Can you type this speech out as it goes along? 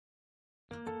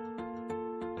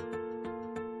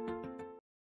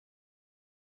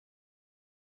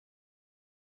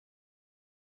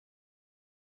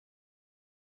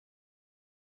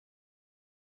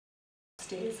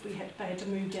upstairs. They had to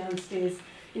move downstairs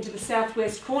into the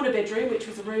southwest corner bedroom, which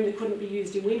was a room that couldn't be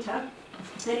used in winter.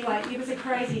 Anyway, it was a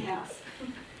crazy house.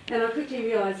 And I quickly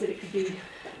realised that it could be,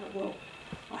 well,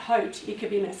 I hoped it could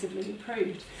be massively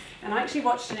improved. And I actually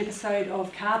watched an episode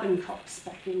of Carbon Cops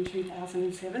back in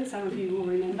 2007, some of you will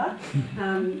remember.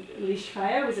 Lish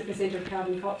Fayer was a presenter of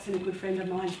Carbon Cops and a good friend of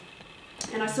mine.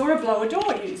 And I saw a blower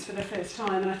door used for the first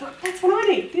time, and I thought, that's what I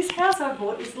need. This house I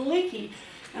bought is leaky,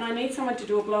 and I need someone to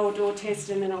do a blower door test,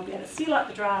 and then I'll be able to seal up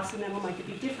the drafts, and that will make a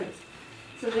big difference.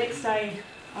 So the next day,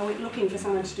 I went looking for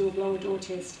someone to do a blower door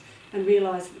test, and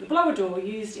realised that the blower door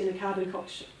used in a Carbon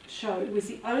Cops show was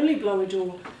the only blower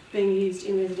door being used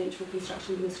in residential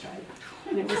construction in Australia,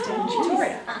 and it was down in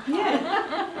Victoria.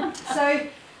 Yeah. So,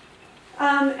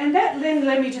 and that then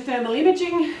led me to thermal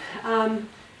imaging, and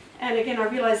again I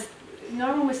realised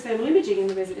no one was thermal imaging in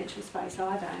the residential space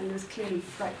either, and there was clearly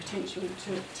great potential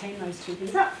to team those two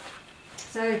things up.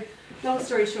 So, long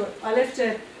story short, I left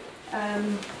a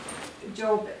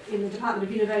job in the Department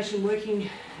of Innovation working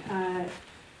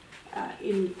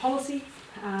in policy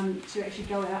to actually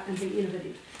go out and be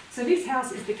innovative. So this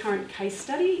house is the current case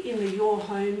study in the Your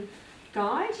Home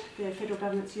Guide, the federal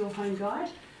government's Your Home Guide,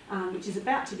 which is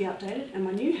about to be updated, and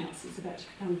my new house is about to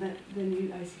become the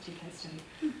new ACT case study.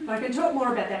 But I can talk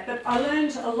more about that, but I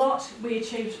learned a lot. We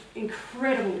achieved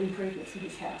incredible improvements with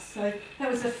this house. So that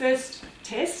was the first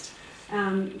test,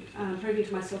 proving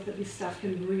to myself that this stuff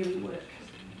can really work.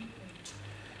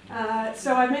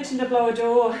 So I mentioned the blower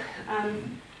door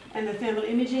and the thermal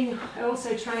imaging. I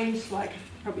also trained, like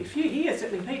probably a few here,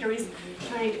 certainly Peter is,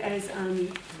 trained as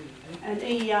an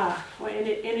EER, or an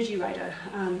energy rater.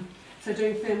 So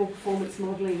doing thermal performance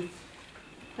modelling.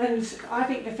 And I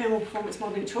think the thermal performance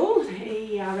modelling tool,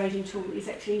 the EER rating tool, is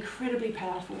actually incredibly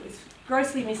powerful. It's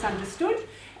grossly misunderstood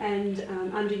and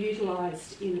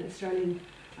underutilised in the Australian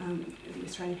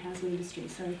housing industry.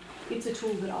 So it's a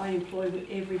tool that I employ with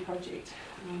every project.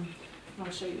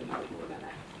 I'll show you a bit more about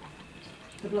that.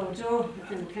 The blower door, the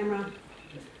thermal camera.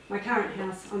 My current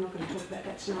house, I'm not going to talk about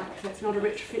that tonight because that's not a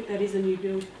retrofit, that is a new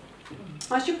build.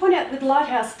 I should point out with the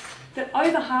Lighthouse that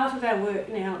over half of our work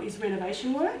now is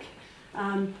renovation work.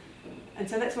 And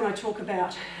so that's when I talk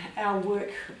about our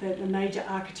work, the major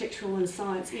architectural and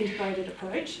science integrated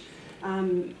approach,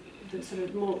 the sort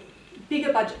of more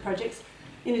bigger budget projects.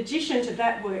 In addition to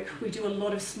that work, we do a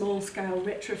lot of small-scale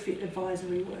retrofit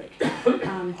advisory work.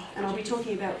 And I'll be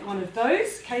talking about one of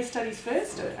those case studies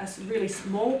first, a really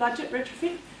small budget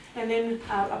retrofit, and then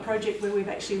a project where we've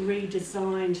actually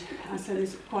redesigned, so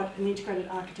there's quite an integrated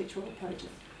architectural approach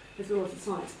as well as the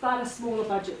science, but a smaller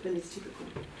budget than is typical.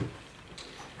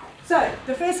 So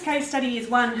the first case study is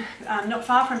one not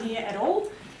far from here at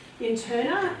all, in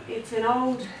Turner. It's an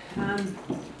old,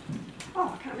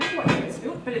 I can't remember what year it was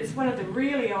built, but it's one of the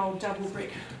really old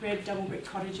red double brick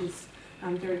cottages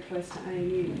very close to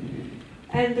ANU.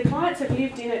 And the clients have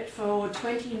lived in it for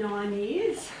 29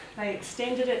 years. They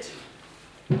extended it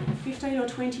 15 or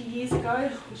 20 years ago.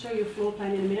 I'll show you a floor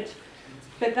plan in a minute.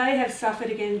 But they have suffered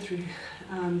again through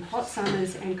hot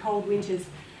summers and cold winters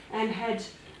and had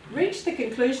reached the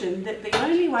conclusion that the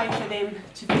only way for them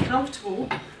to be comfortable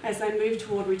as they move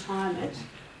toward retirement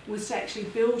was to actually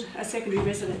build a secondary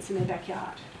residence in their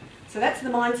backyard. So that's the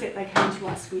mindset they came to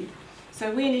us with.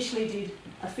 So we initially did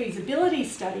a feasibility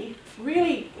study,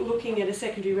 really looking at a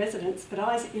secondary residence, but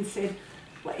I said,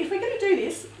 well, if we're going to do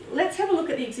this, let's have a look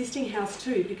at the existing house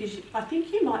too, because I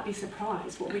think you might be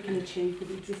surprised what we can achieve with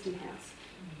the existing house.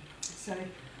 So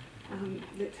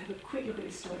let's have a quick look at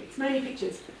this story. It's mainly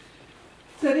pictures.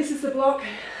 So this is the block.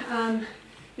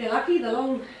 They're lucky,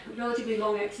 the relatively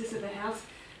long axis of the house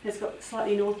has got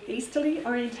slightly northeasterly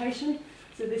orientation.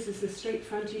 So this is the street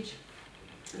frontage,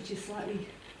 which is slightly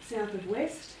south of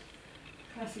west.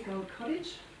 Classic old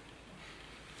cottage.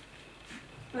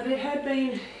 But it had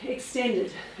been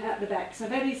extended out the back. So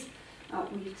that is,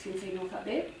 you can see north up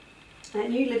there.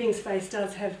 That new living space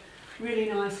does have really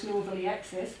nice northerly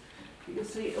access. But you'll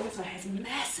see it also has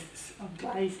masses of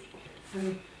glazing. So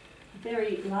a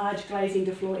very large glazing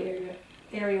to floor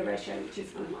area ratio, which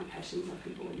is one of my passions I've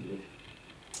been born with.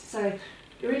 So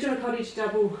the original cottage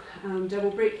double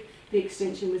brick, the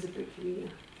extension was a brick veneer.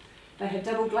 They had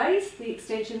double glazed the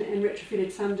extension and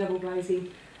retrofitted some double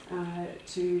glazing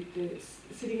to the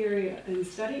sitting area and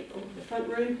study, or the front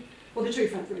room, or the two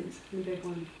front rooms in bed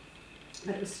one.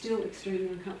 But it was still extremely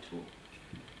uncomfortable.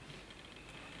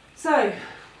 So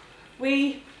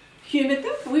we humoured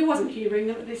them. We wasn't humouring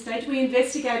them at this stage. We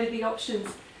investigated the options.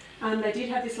 They did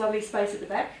have this lovely space at the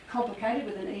back, complicated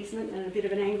with an easement and a bit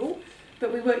of an angle,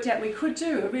 but we worked out we could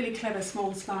do a really clever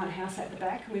small smart house at the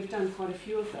back, and we've done quite a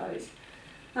few of those.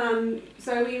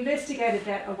 So we investigated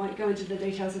that. I won't go into the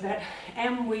details of that,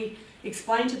 and we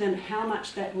explained to them how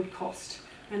much that would cost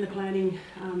and the planning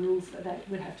rules that they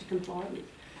would have to comply with.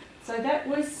 So that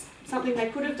was something they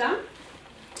could have done.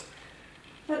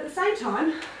 But at the same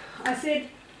time, I said,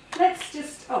 let's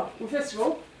just, well, first of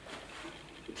all,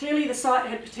 clearly the site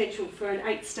had potential for an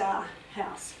 8-star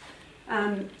house.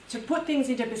 To put things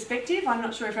into perspective, I'm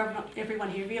not sure if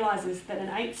everyone here realises that an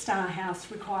 8-star house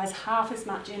requires half as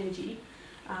much energy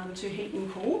to heat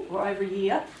and cool, or over a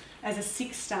year, as a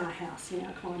 6-star house in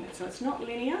our climate. So it's not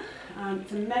linear,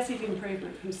 it's a massive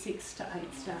improvement from 6 to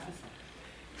 8 stars.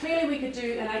 Clearly we could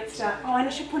do an 8-star, and I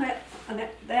should point out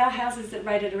that there are houses that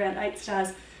rated around 8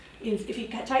 stars. If you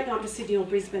take them up to Sydney or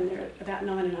Brisbane, they're at about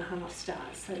 9.5 stars.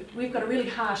 So we've got a really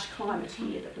harsh climate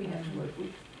here that we have to work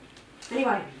with.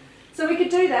 Anyway, so we could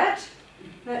do that,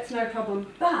 that's no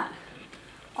problem, but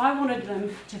I wanted them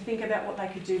to think about what they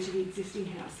could do to the existing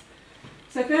house.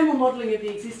 So thermal modelling of the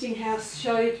existing house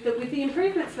showed that with the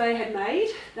improvements they had made,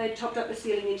 they'd topped up the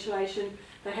ceiling insulation,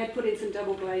 they had put in some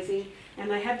double glazing,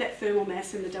 and they had that thermal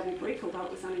mass in the double brick, although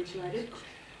it was uninsulated.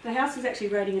 The house was actually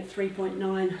rating at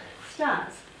 3.9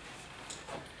 stars.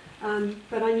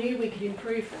 But I knew we could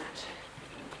improve that.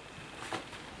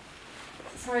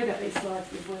 Sorry about these slides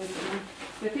with words in them.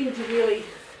 The thing to really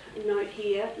note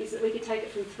here is that we could take it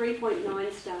from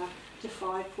 3.9 star to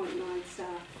 5.9 star.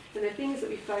 And the things that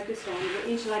we focused on were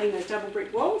insulating those double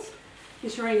brick walls,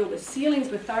 ensuring all the ceilings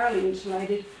were thoroughly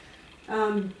insulated,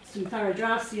 some thorough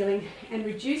draft sealing, and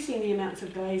reducing the amounts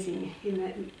of glazing in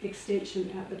that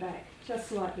extension out the back, just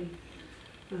slightly.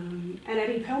 And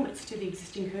adding pelmets to the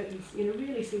existing curtains in a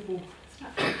really simple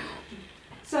stuff.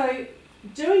 So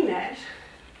doing that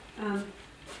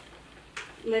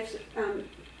left,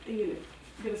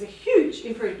 there was a huge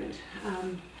improvement.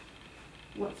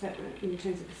 What's that in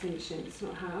terms of percentage change? It's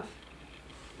not half.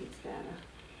 It's about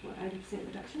a 80%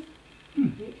 reduction.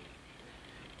 Yeah.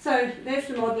 So there's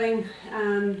the modelling.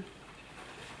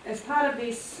 As part of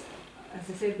this, as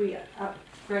I said, we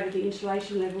upgraded the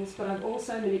insulation levels, but I've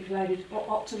also manipulated or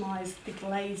optimised the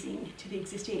glazing to the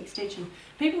existing extension.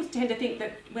 People tend to think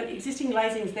that when existing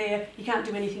glazing is there, you can't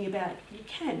do anything about it. You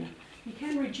can. You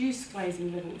can reduce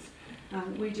glazing levels.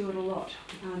 We do it a lot.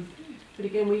 But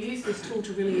again, we use this tool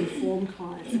to really inform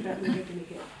clients about where they're going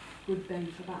to get good bang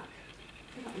for buck.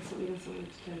 I think that was something else I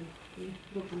wanted to do. Yeah,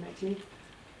 we'll come back to me.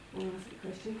 I'll ask a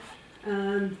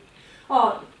question.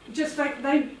 Just like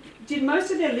they did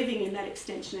most of their living in that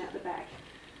extension out the back.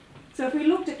 So if we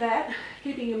looked at that,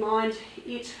 keeping in mind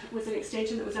it was an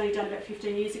extension that was only done about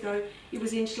 15 years ago, it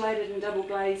was insulated and double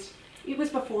glazed, it was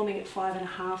performing at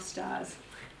 5.5 stars.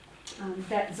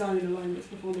 That zone alone was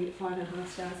performing at 5.5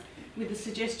 stars. With the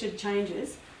suggested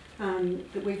changes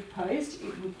that we proposed,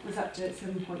 it was up to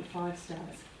 7.5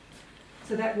 stars.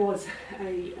 So that was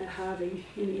a halving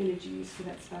in the energy use for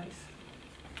that space.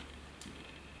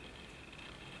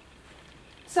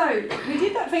 So we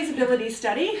did that feasibility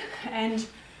study, and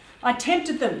I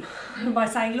tempted them by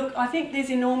saying, look, I think there's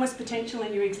enormous potential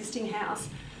in your existing house.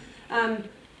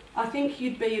 I think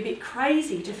you'd be a bit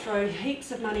crazy to throw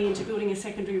heaps of money into building a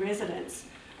secondary residence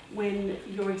when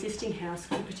your existing house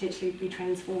could potentially be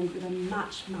transformed with a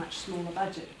much, much smaller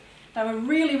budget. They were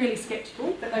really, really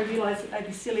sceptical, but they realised that they'd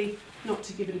be silly not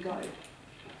to give it a go.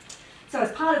 So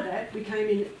as part of that, we came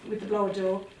in with the blower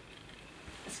door,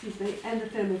 and the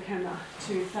thermal camera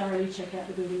to thoroughly check out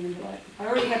the building envelope. I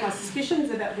already had my suspicions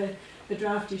about the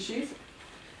draft issues.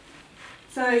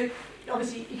 So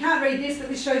obviously you can't read this, but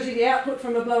this shows you the output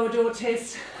from a blower door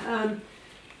test.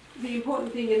 The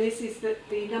important thing in this is that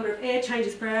the number of air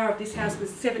changes per hour of this house was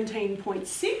 17.6,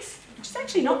 which is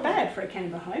actually not bad for a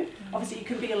Canberra home. Obviously it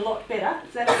could be a lot better.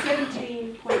 So that's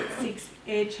 17.6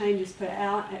 air changes per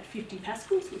hour at 50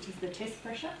 pascals, which is the test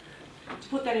pressure. To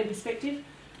put that in perspective,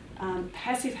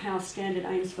 passive house standard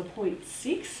aims for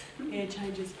 0.6 air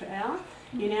changes per hour.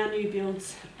 In our new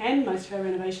builds and most of our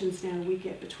renovations now, we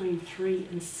get between 3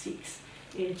 and 6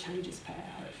 air changes per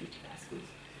hour at 50 pascals.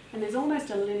 And there's almost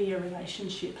a linear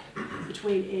relationship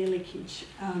between air leakage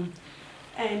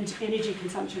and energy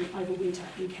consumption over winter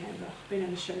in Canberra. I've been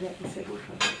able to show that in several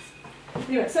projects.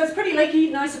 Anyway, so it's pretty leaky,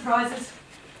 no surprises.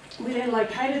 We then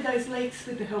located those leaks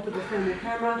with the help of the thermal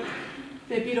camera.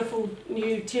 Their beautiful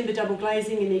new timber double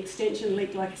glazing in the extension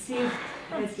leaked like a sieve,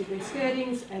 as did their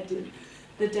skirtings, as did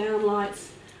the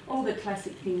downlights, all the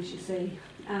classic things you see.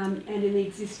 And in the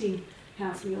existing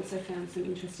house we also found some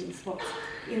interesting spots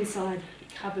inside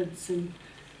cupboards and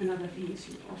other things.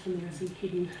 Often there are some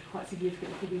hidden, quite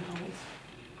significant hidden holes.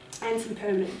 And some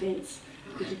permanent vents,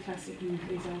 which are classic in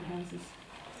these old houses.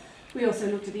 We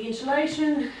also looked at the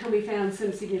insulation and we found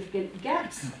some significant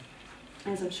gaps.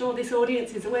 as I'm sure this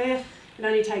audience is aware, it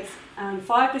only takes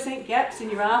 5% gaps in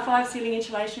your R5 ceiling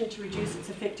insulation to reduce its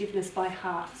effectiveness by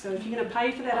half. So if you're going to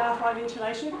pay for that R5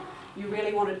 insulation, you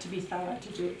really want it to be thorough to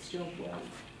do its job well.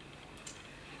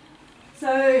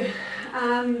 So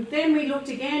then we looked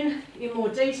again in more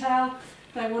detail.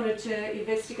 They wanted to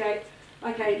investigate,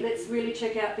 okay, let's really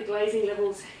check out the glazing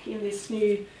levels in this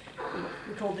new,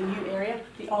 we call the new area,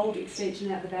 the old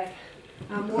extension out the back.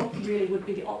 What really would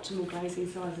be the optimal glazing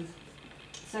sizes?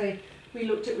 So we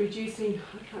looked at reducing,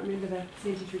 I can't remember the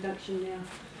percentage reduction now,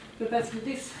 but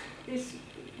basically this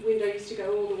window used to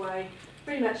go all the way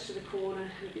pretty much to the corner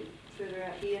and a bit further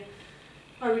out here.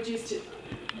 I reduced it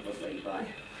probably by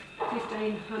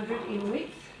 1,500 in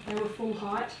width. They were full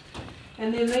height.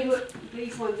 And then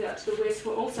these ones out to the west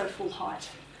were also full height,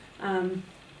 and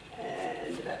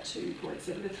about 2.7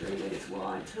 to 3 metres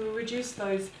wide. So we reduced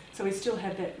those, so we still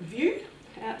had that view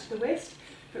out to the west,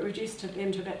 but reduced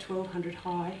them to about 1,200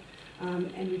 high,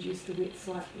 and reduced the width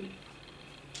slightly.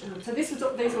 So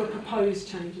these were proposed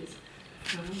changes.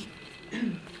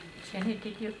 Jenny,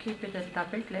 did you keep it as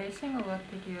double glazing, or what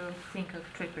did you think of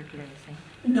triple glazing?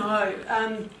 No,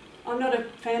 I'm not a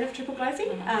fan of triple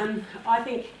glazing. I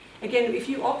think, again, if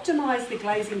you optimise the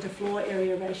glazing to floor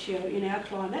area ratio in our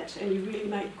climate and you really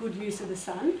make good use of the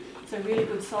sun, so really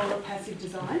good solar passive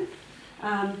design,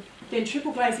 then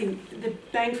triple glazing, the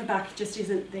bang for buck just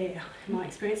isn't there, in my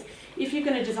experience. If you're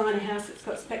going to design a house that's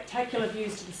got spectacular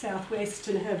views to the southwest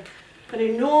and have an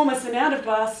enormous amount of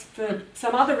glass for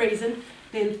some other reason,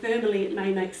 then thermally it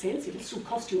may make sense. It'll still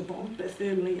cost you a bomb, but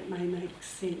thermally it may make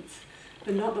sense,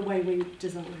 but not the way we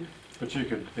design. But you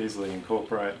could easily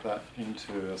incorporate that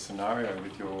into a scenario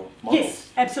with your model.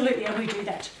 Yes, absolutely, and we do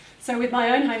that. So with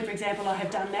my own home, for example, I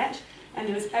have done that, and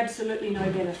there was absolutely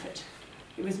no benefit.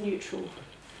 It was neutral,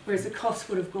 whereas the cost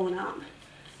would have gone up.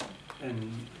 And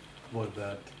what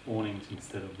about awnings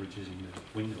instead of reducing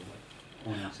the window weight?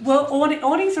 Well,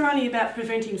 awnings are only about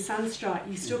preventing sunstrike.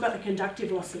 You've still got the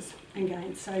conductive losses and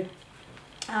gains, so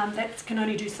that can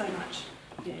only do so much.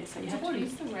 Yeah, so you have what to.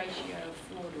 Is the ratio of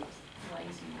floor to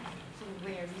glazing? So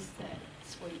where is that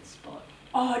sweet spot?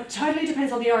 Oh, it totally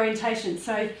depends on the orientation.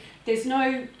 So there's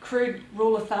no crude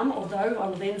rule of thumb, although I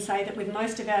will then say that with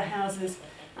most of our houses,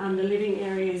 the living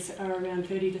areas are around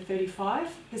 30 to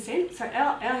 35%. So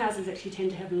our houses actually tend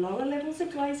to have lower levels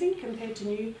of glazing compared to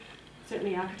new,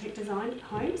 certainly architect designed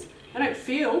homes. They don't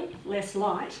feel less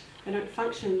light, they don't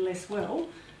function less well,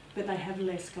 but they have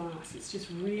less glass. It's just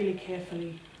really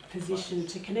carefully positioned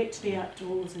to connect to the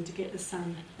outdoors and to get the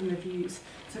sun and the views.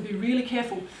 So be really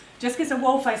careful. Just because a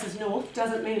wall faces north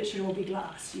doesn't mean it should all be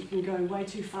glass. You can go way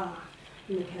too far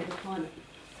in the Canberra climate.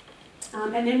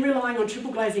 And then relying on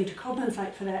triple glazing to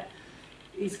compensate for that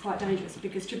is quite dangerous,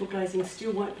 because triple glazing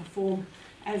still won't perform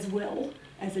as well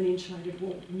as an insulated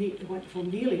wall. It won't perform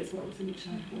nearly as well as an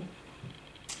insulated wall.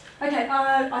 Okay,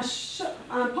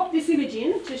 I popped this image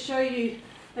in to show you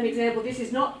an example. This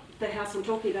is not the house I'm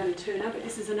talking about in Turner, but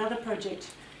this is another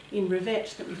project in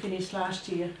Revet that we finished last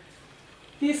year.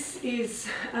 This is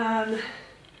to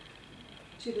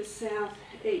the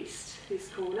southeast, this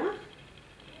corner.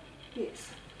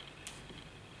 Yes.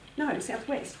 No,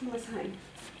 southwest. What am I saying?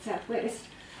 Southwest.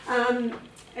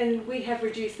 And we have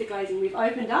reduced the glazing. We've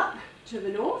opened up to the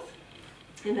north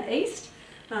and the east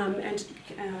and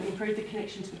improved the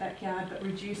connection to the backyard, but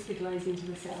reduced the glazing to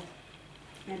the south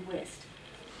and west.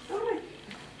 Oh,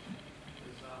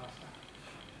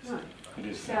 no. It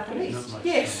is South and east. Not much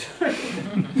Yes. Oh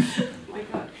my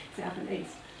God, south and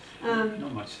east.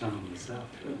 Not much sun on the south.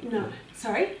 No,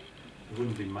 sorry? There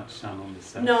wouldn't be much sun on the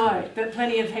south. No, but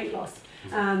plenty of heat loss.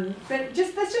 But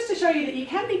that's just to show you that you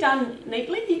can be done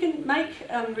neatly. You can make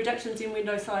reductions in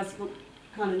window size look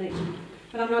kind of neat.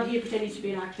 But I'm not here pretending to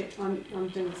be an architect. I'm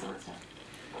doing the science stuff.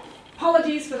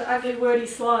 Apologies for the ugly wordy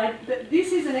slide, but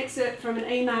this is an excerpt from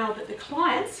an email that the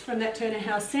clients from that Turner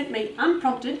house sent me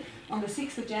unprompted on the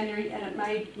 6th of January, and it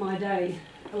made my day.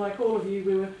 Like all of you,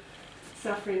 we were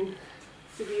suffering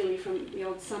severely from the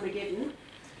old Summergeddon.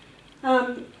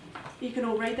 You can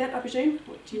all read that, I presume?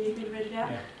 Do you need me to read it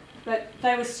out? Yeah. But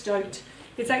they were stoked.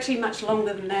 It's actually much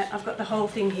longer than that. I've got the whole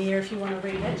thing here if you want to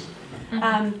read it.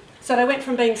 So they went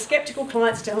from being sceptical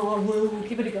clients to, oh, we'll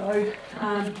give it a go.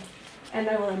 And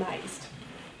they were amazed.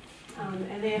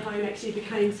 And their home actually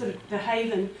became sort of the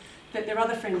haven that their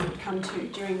other friends would come to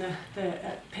during the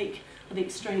peak of the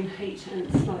extreme heat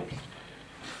and smoke.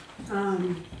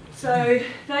 So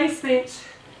they spent,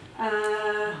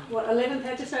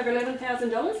 just over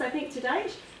 $11,000, I think, to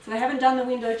date. So they haven't done the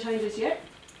window changes yet.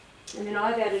 And then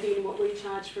I've added in what we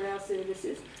charge for our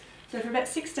services. So for about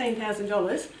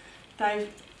 $16,000, they've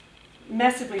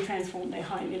massively transformed their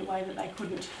home in a way that they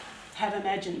couldn't have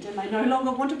imagined, and they no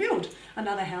longer want to build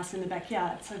another house in the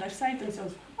backyard. So they've saved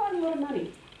themselves quite a lot of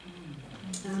money.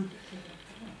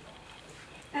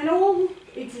 And all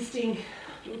existing,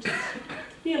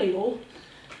 nearly all,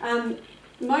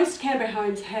 most Canberra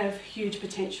homes have huge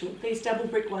potential. These double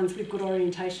brick ones with good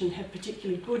orientation have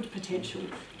particularly good potential,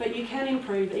 but you can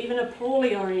improve even a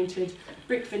poorly oriented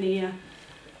brick veneer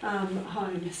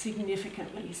home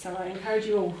significantly. So I encourage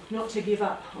you all not to give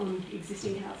up on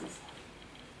existing houses.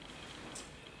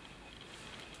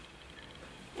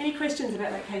 Any questions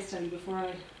about that case study before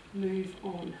I move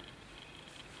on?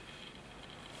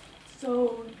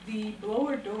 So the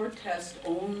blower door test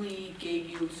only gave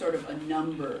you sort of a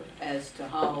number as to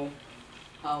how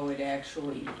it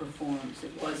actually performs.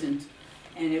 It wasn't,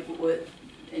 and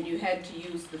you had to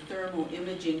use the thermal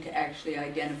imaging to actually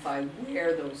identify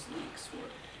where those leaks were.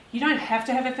 You don't have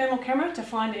to have a thermal camera to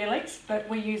find air leaks, but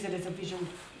we use it as a visual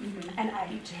an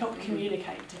aid to help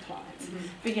communicate to clients.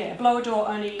 But yeah, a blower door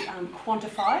only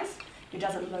quantifies. It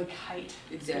doesn't locate.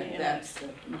 Exactly. Yeah, That's the.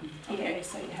 Okay. Yeah,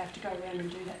 so you have to go around and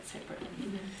do that separately.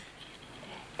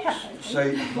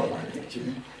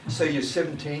 So your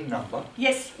 17 number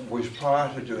Yes. was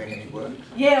prior to doing any work?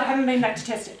 Yeah, I haven't been back to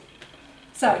test it.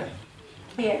 So,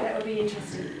 yeah, that would be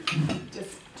interesting.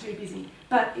 Just too busy.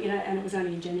 But, you know, and it was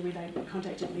only in January they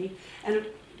contacted me. And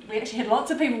we actually had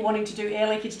lots of people wanting to do air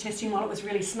leakage testing while it was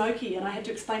really smoky, and I had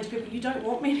to explain to people, you don't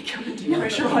want me to come and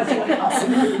depressurise your house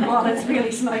while it's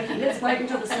really smoky. Let's wait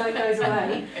until the smoke goes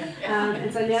away.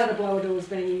 And so now the blower door is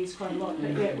being used quite a lot.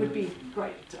 But yeah, it would be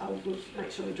great. I'll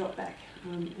make sure we drop back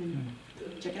and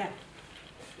check it out.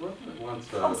 Wasn't it once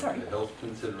sorry. a health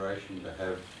consideration to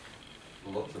have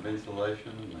lots of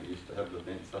insulation, and they used to have the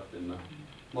vents up in the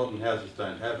modern houses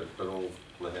don't have it, but all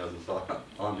the houses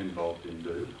I'm involved in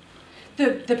do.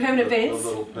 The permanent vents? The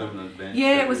little permanent vents.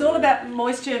 Yeah, it was all about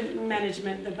moisture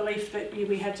management, the belief that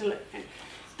we had to...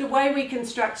 The way we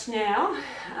construct now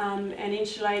and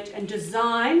insulate and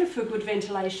design for good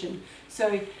ventilation.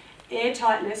 So air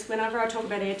tightness, whenever I talk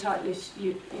about air tightness,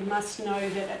 you must know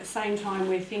that at the same time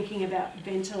we're thinking about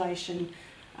ventilation.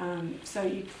 So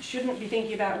you shouldn't be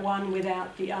thinking about one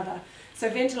without the other. So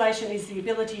ventilation is the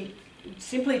ability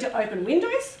simply to open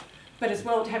windows, but as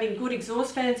well having good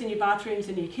exhaust fans in your bathrooms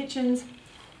and your kitchens.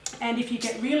 And if you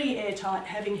get really airtight,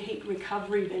 having heat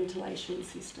recovery ventilation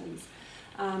systems.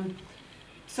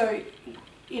 So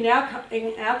in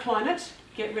our climate,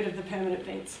 get rid of the permanent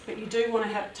vents, but you do want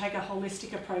to take a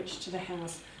holistic approach to the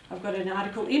house. I've got an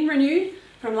article in Renew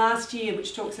from last year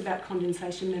which talks about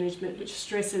condensation management, which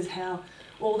stresses how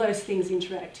all those things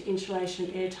interact.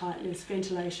 Insulation, air tightness,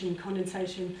 ventilation,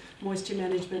 condensation, moisture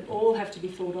management, all have to be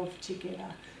thought of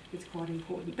together. It's quite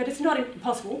important. But it's not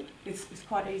impossible. It's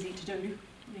quite easy to do.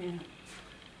 Yeah.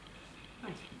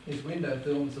 Right. Is window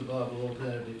films a viable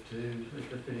alternative to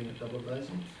retrofitting and double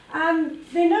glazing?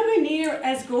 They're nowhere near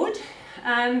as good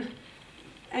and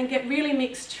get really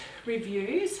mixed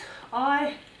reviews.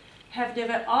 My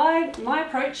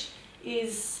approach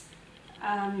is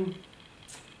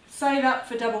save up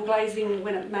for double glazing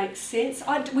when it makes sense.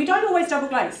 We don't always double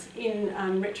glaze in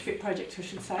retrofit projects, I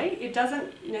should say. It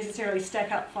doesn't necessarily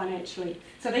stack up financially.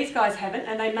 So these guys haven't,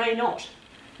 and they may not.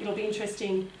 It'll be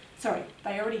interesting. Sorry,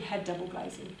 they already had double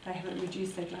glazing. They haven't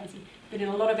reduced their glazing. But in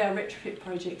a lot of our retrofit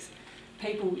projects,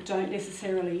 people don't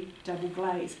necessarily double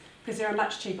glaze because there are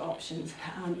much cheaper options.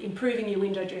 Improving your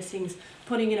window dressings,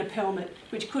 putting in a pelmet,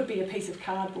 which could be a piece of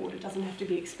cardboard. It doesn't have to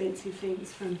be expensive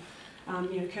things from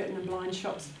curtain and blind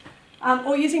shops.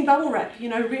 Or using bubble wrap.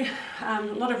 A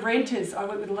lot of renters, I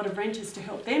work with a lot of renters to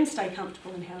help them stay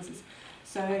comfortable in houses.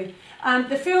 So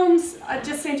the films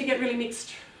just seem to get really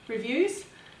mixed reviews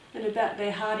and about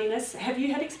their hardiness. Have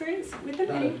you had experience with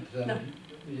them? No.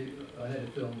 I had a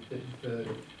film fitted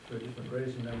for a different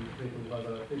reason, and people, while they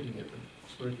were fitting it, were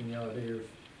spruiking the idea of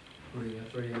putting a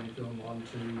 3M film on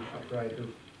to upgrade the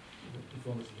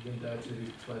performance of the window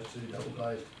to close to double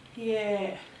glazed.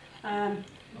 Yeah.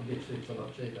 Obviously it's a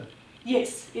lot cheaper.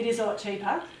 Yes, it is a lot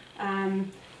cheaper.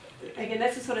 Again,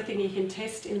 that's the sort of thing you can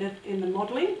test in the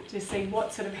modelling to see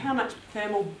how much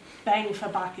thermal bang for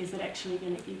buck is it actually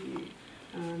going to give you.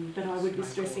 But I would be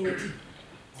stressing it's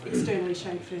externally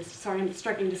shown first. Sorry, I'm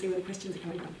struggling to see where the questions are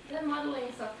coming from. The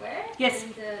modelling software yes.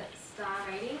 And the star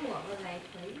rating, what were they,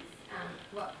 please?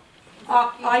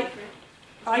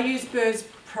 I use Burrs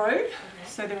Pro,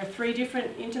 so there are 3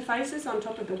 different interfaces on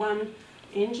top of the one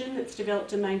engine that's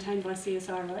developed and maintained by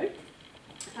CSIRO.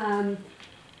 And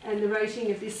the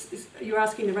rating of this, you're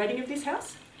asking the rating of this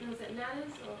house? Was it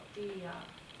NATAS or EER?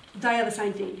 They are the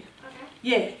same thing.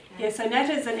 Okay. Yeah. So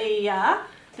NATAS and EER,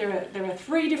 there are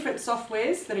 3 different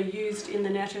softwares that are used in the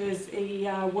NATAS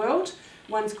EER world.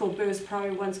 One's called Burst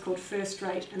Pro, one's called First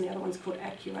Rate, and the other one's called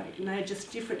Accurate. And they're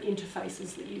just different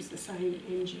interfaces that use the same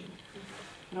engine.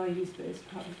 And I use Burst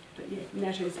Pro, but yeah,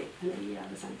 Natto's and EE are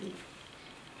the same thing.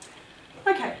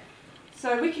 Okay,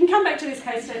 so we can come back to this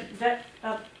case study,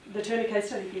 the Turner case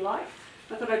study if you like.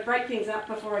 I thought I'd break things up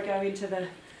before I go into the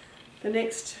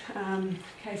next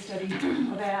case study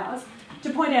of ours, to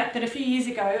point out that a few years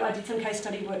ago I did some case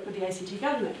study work with the ACT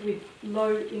government with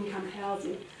low income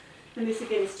housing. And this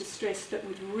again is to stress that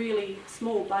with really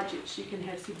small budgets you can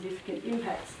have significant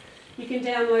impacts. You can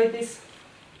download this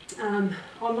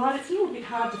online. It's a little bit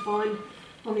hard to find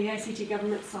on the ACT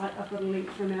government site. I've got a link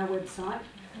from our website.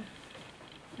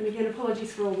 And again,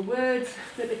 apologies for all the words,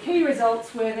 but the key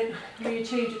results were that we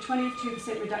achieved a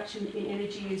 22% reduction in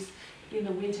energy use in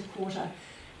the winter quarter.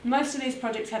 Most of these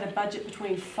projects had a budget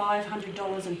between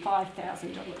 $500 and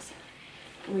 $5,000,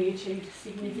 and we achieved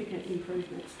significant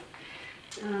improvements.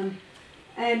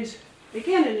 And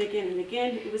again and again and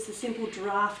again, it was the simple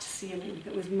draft ceiling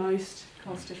that was most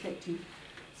cost effective.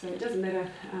 So it doesn't matter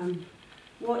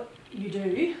what you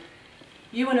do.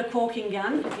 You and a caulking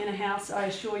gun in a house, I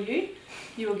assure you,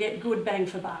 you will get good bang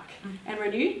for buck. And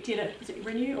Renew did a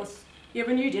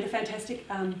fantastic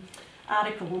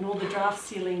article on all the draft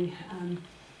sealing,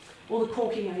 all the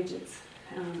caulking agents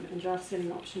and draft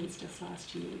sealing options just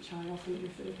last year, which I often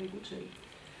refer people to.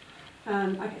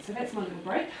 Okay, so that's my little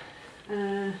break.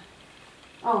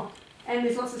 Oh, and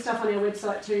there's lots of stuff on our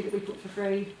website too that we put for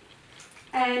free.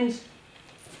 And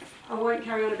I won't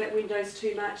carry on about Windows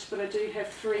too much, but I do have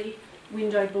 3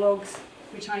 window blogs,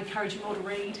 which I encourage you all to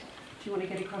read if you want to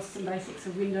get across some basics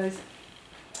of Windows.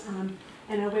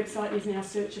 And our website is now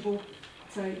searchable,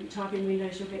 so you type in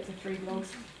Windows, you'll get the 3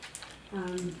 blogs.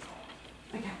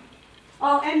 Okay.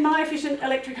 Oh, and My Efficient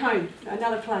Electric Home,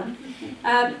 another plug.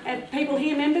 And people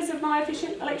here, members of My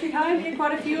Efficient Electric Home, here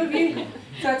quite a few of you.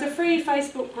 So it's a free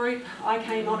Facebook group. I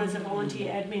came on as a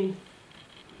volunteer admin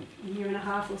a year and a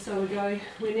half or so ago.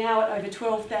 We're now at over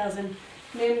 12,000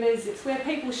 members. It's where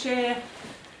people share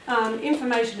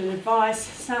information and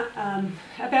advice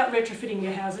about retrofitting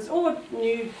your houses, or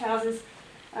new houses,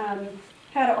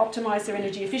 how to optimise their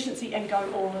energy efficiency and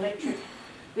go all electric.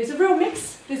 There's a real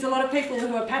mix. There's a lot of people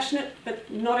who are passionate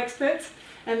but not experts,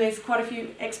 and there's quite a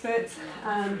few experts.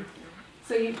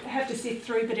 So you have to sift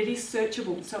through, but it is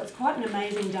searchable. So it's quite an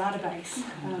amazing database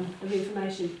of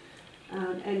information,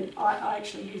 and I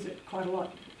actually use it quite a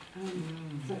lot.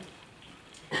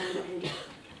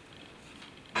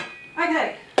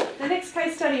 Okay, the next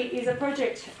case study is a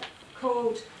project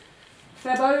called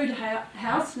Fab-ode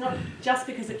House, not just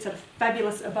because it's a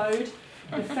fabulous abode.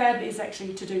 The Fab is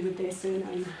actually to do with their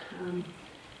surname,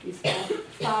 is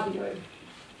Fab-ode.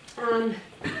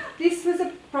 This was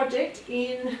a project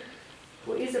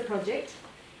is a project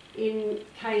in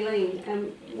Kaleen,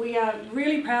 and we are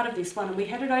really proud of this one. And we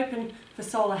had it open for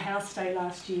Solar House Day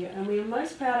last year, and we are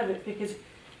most proud of it because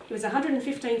it was a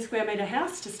 115 square metre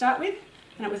house to start with,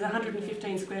 and it was a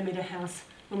 115 square metre house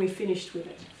when we finished with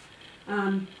it.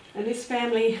 And this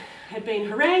family had been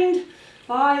harangued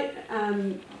by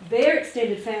their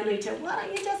extended family to, why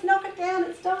don't you just knock it down,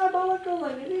 it's diabolical,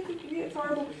 and it's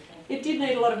horrible. It did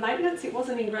need a lot of maintenance. It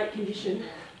wasn't in great condition,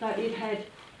 but it had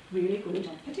really good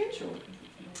potential.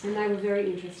 And they were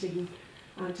very interested in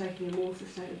taking a more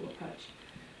sustainable approach.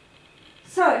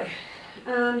 So,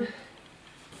 oh,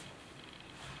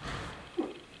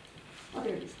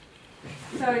 there it is.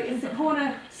 So it's the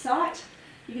corner site.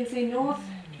 You can see north.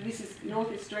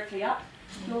 North is directly up.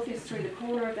 North is through the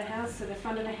corner of the house, so the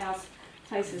front of the house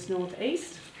faces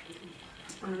northeast.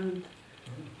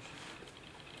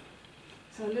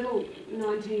 So a little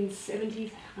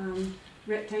 1970s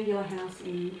rectangular house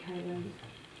in Kaleen.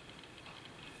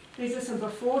 These are some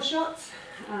before shots.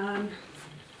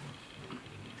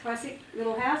 Classic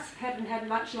little house, hadn't had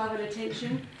much love and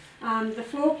attention. The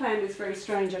floor plan was very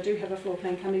strange. I do have a floor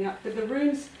plan coming up, but the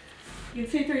rooms, you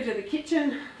can see through to the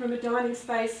kitchen from a dining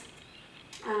space,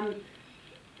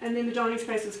 and then the dining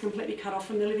space was completely cut off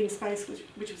from the living space,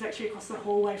 which was actually across the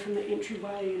hallway from the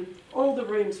entryway, and all the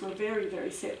rooms were very,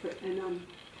 very separate, and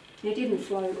it didn't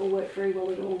flow or work very well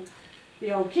at all.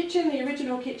 The old kitchen, the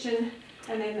original kitchen,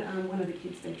 and then one of the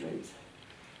kids' bedrooms.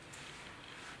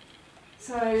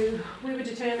 So we were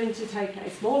determined to take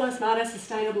a smaller, smarter,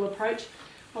 sustainable approach.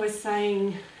 I was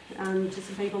saying to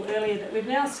some people earlier that we've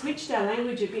now switched our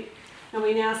language a bit, and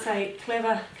we now say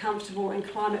clever, comfortable and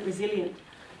climate resilient,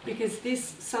 because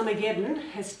this Summergeddon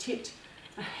has tipped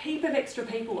a heap of extra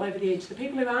people over the edge. The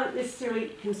people who aren't necessarily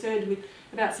concerned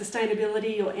about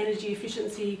sustainability or energy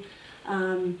efficiency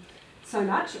so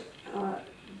much,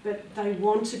 but they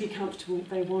want to be comfortable,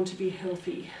 they want to be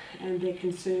healthy, and they're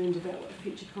concerned about what the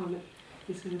future climate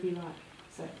is going to be like.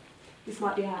 So this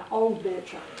might be our old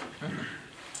mantra.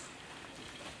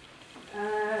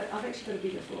 I've actually got a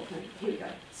bigger floor plan. Here we go.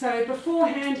 So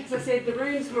beforehand, as I said, the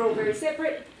rooms were all very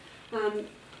separate. I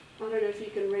don't know if you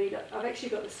can read it. I've actually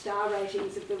got the star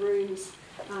ratings of the rooms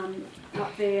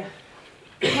up there.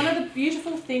 One of the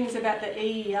beautiful things about the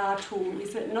EER tool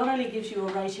is that it not only gives you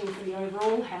a rating for the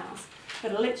overall house,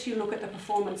 but it lets you look at the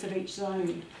performance of each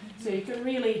zone. So you can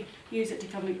really use it to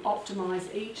kind of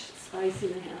optimise each space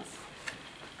in the house.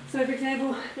 So for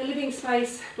example, the living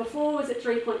space before was at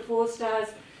 3.4 stars.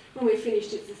 When we're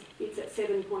finished, it's at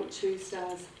 7.2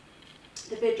 stars.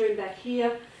 The bedroom back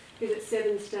here is at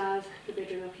 7 stars. The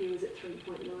bedroom up here was at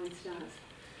 3.9 stars.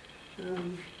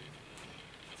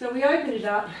 So we opened it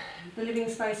up. The living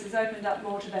space is opened up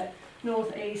more to that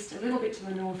northeast, a little bit to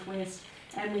the northwest,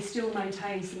 and we still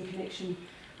maintain some connection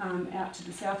out to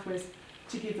the southwest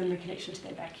to give them the connection to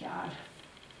their backyard.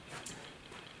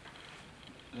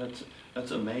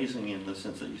 That's amazing in the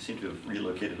sense that you seem to have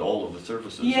relocated all of the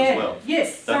surfaces Yeah, as well.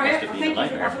 yes, That sorry, must have been a I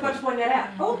nightmare. forgot to point that out.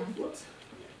 Oh, whoops.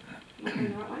 Am I going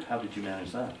the right way? How did you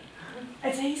manage that?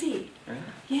 It's easy. Right?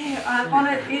 Yeah, on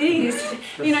it is.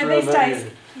 You know, these days,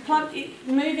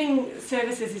 moving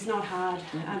services is not hard,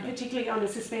 particularly on a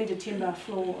suspended timber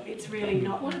floor. It's really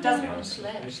not. What It about doesn't. on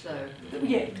slabs though?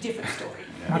 Yeah, different story.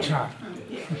 Much harder.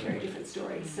 Yeah, very different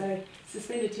story. So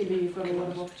suspended timber, you've got a lot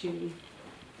of opportunity.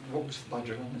 What was the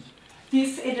budget on this?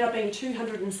 This ended up being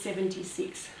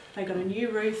 276. They got a new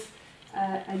roof,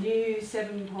 a new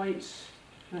 6.8.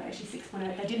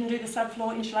 They didn't do the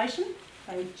subfloor insulation.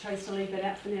 They chose to leave that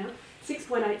out for now.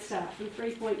 6.8 star from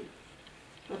 3.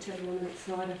 I'll tell you on the next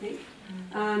slide, I think.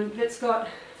 That's got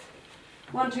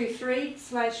 1, 2,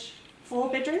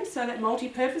 3/4 bedrooms. So that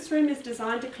multi-purpose room is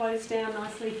designed to close down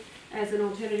nicely as an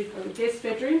alternative for a guest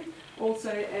bedroom, also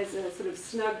as a sort of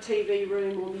snug TV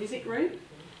room or music room.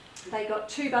 They got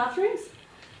 2 bathrooms.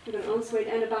 They've got an ensuite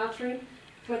and a bathroom.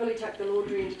 Cleverly tucked the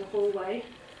laundry into the hallway.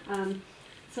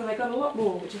 So they got a lot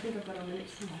more, which I think I've got on the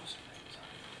next slide.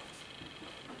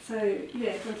 So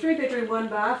yeah, from 3 bedroom, 1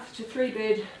 bath to 3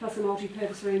 bed plus a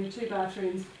multi-purpose room, 2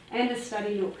 bathrooms, and a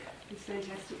study nook. It's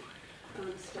fantastic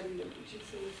study nook, which you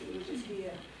see some images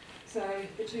here. So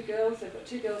the 2 girls, they've got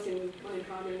 2 girls one in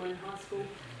primary, 1 in high school.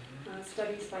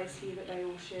 Study space here that they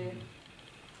all share,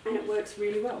 and it works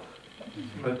really well.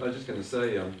 I was just going to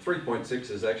say,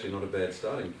 3.6 is actually not a bad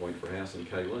starting point for a house in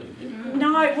Kaleen.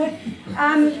 No, it would.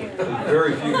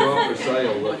 Very few go up for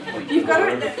sale. You've got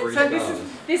it. So So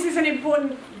this is an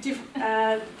important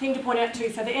thing to point out too.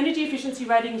 So the energy efficiency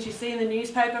ratings you see in the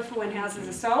newspaper for when houses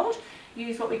are sold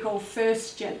use what we call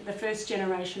the first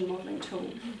generation modelling tool,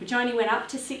 which only went up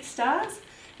to 6 stars,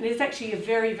 and it's actually a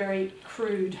very, very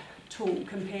crude tool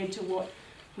compared to what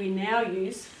we now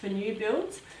use for new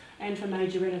builds and for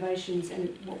major renovations,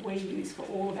 and what we use for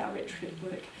all of our retrofit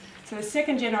work. So the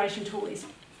 2nd generation tool is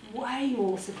way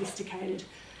more sophisticated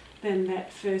than that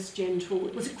 1st gen tool.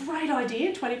 It was a great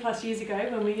idea 20 plus years ago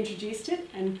when we introduced it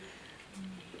and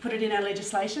put it in our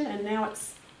legislation, and now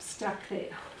it's stuck there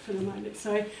for the moment.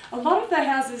 So a lot of the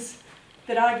houses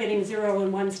that are getting 0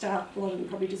 and 1 star, a lot of them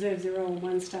probably deserve 0 and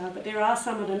 1 star, but there are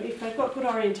some of them, if they've got good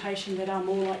orientation, that are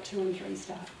more like 2 and 3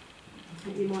 star,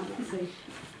 that you might not see.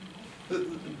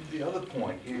 The other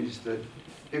point is that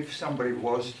if somebody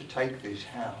was to take this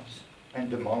house and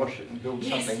demolish it and build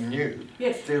something new,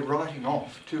 they're writing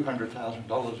off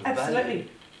 $200,000 of value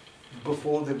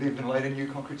before they've even laid a new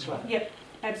concrete slab. Yep,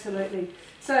 absolutely.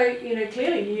 So, you know,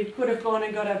 clearly you could have gone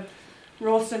and got a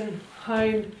Rawson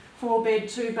home, 4 bed,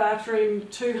 2 bathroom,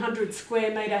 200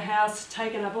 square metre house,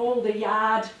 taken up all the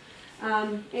yard,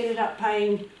 ended up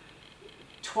paying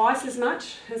twice as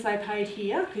much as they paid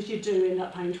here, because you do end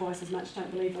up paying twice as much,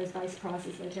 don't believe those base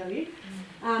prices they tell you.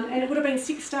 And it would have been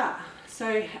 6 star.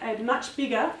 So a much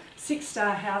bigger 6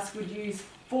 star house would use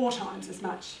 4 times as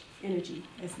much energy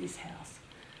as this house.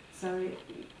 So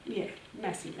yeah,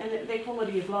 massive. And their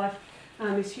quality of life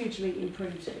is hugely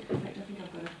improved. In fact, I think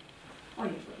I've got a, oh yeah,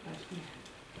 I've got a page here.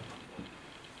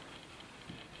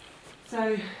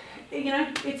 So, you know,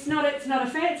 it's not a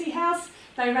fancy house.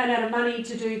 They ran out of money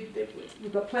to do,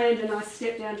 we've got planned a nice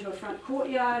step down to a front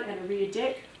courtyard and a rear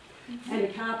deck and a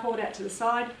carport out to the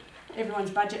side.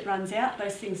 Everyone's budget runs out.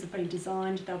 Those things have been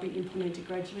designed. They'll be implemented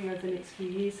gradually over the next few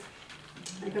years.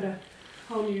 They've got a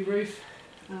whole new roof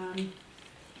and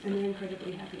they're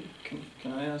incredibly happy.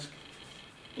 Can I ask,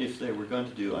 if they were going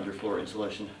to do underfloor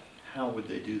insulation, how would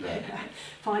they do that?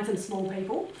 Find some small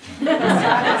people.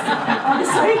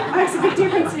 Honestly, it makes a big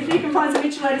difference if you can find some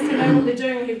insulators who know what they're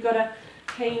doing, who've got a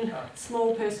keen,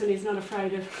 small person who's not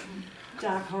afraid of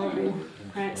dark, horrible,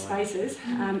 cramped spaces.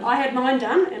 I had mine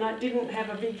done and I didn't have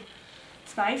a big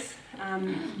space,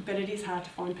 but it is hard to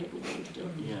find people willing to do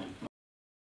it. Yeah.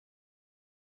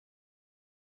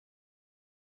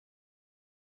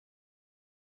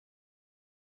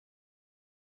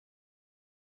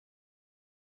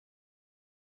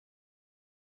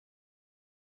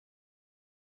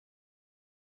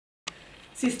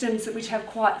 Systems which have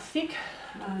quite thick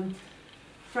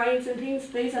frames and things,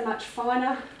 these are much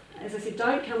finer. As I said,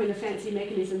 don't come in the fancy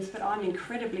mechanisms, but I'm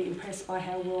incredibly impressed by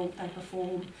how well they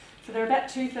perform. So they're about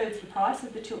 2/3 the price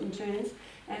of the tilt and turns,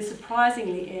 and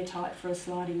surprisingly airtight for a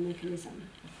sliding mechanism.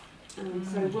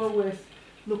 So well worth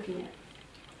looking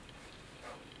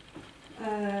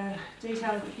at.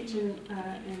 Detail of the kitchen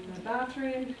and the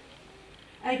bathroom.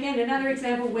 Again, another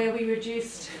example where we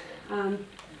reduced some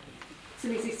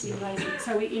existing glazing,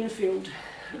 so we infilled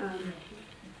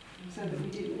so that we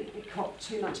didn't cop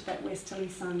too much that westerly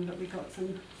sun, but we got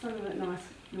some of that nice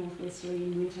northwesterly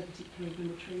in winter, particularly when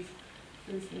the trees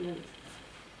lose their leaves.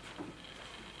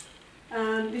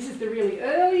 This is the really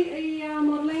early EER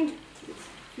modelling. It's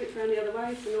flipped around the other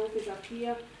way, so north is up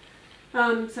here.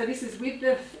 So this is with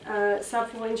the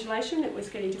subfloor insulation. It was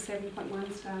getting to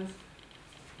 7.1 stars.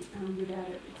 Without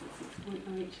it, it's at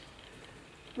 6.8.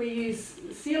 We use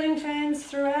ceiling fans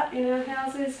throughout in our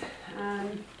houses.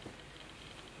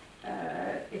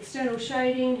 External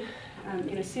shading,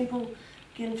 simple,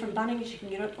 again from Bunnings you can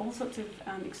get all sorts of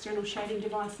external shading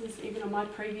devices. Even on my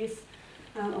previous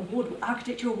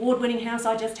architecture award-winning house,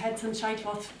 I just had some shade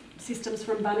cloth systems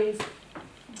from Bunnings.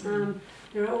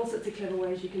 There are all sorts of clever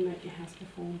ways you can make your house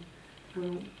perform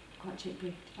quite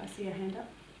cheaply. Did I see a hand up?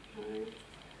 No.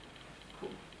 Cool.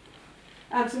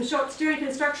 Some shots during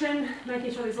construction,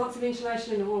 making sure there's lots of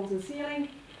insulation in the walls and ceiling.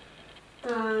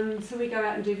 So we go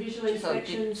out and do visual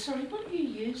inspections. Sorry, what do you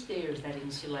use there as that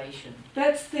insulation?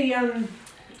 That's the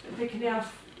canal,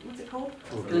 what's it called?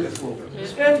 Earth wall.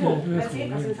 Earth wall, that's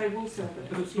it. I was going to say wool cell,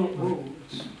 but it's not wool.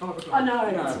 It's oh no,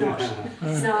 it's not.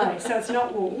 No, so it's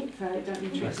not wool, so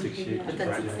don't be Plastic sheet. But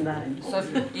that's its name. So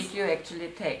did you actually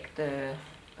take the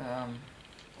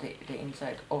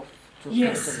inside off to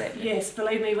insulate it? Yes,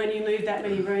 believe me, when you move that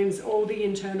many rooms, all the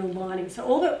internal lining. So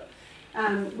all that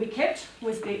we kept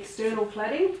was the external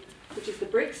cladding, which is the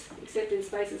bricks, except in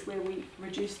spaces where we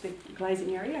reduced the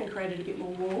glazing area and created a bit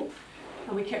more wall.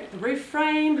 And we kept the roof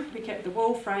frame, we kept the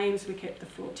wall frames, we kept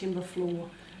the timber floor,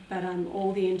 but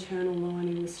all the internal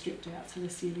lining was stripped out, so the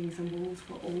ceilings and walls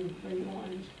were all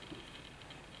relined.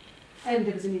 And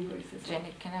there was a new roof as well.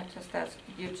 Jenny, can I just ask,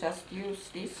 did you just use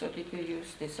this, or did you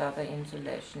use this other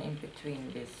insulation in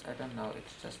between this? I don't know,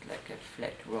 it's just like a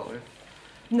flat roll.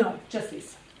 No, just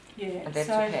this. Yeah, and that's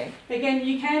so okay. Again,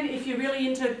 you can, if you're really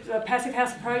into a passive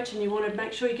house approach and you want to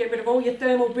make sure you get rid of all your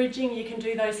thermal bridging, you can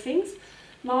do those things.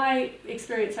 My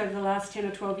experience over the last 10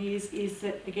 or 12 years is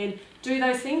that, again, do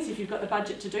those things if you've got the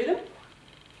budget to do them,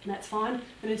 and that's fine.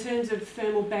 But in terms of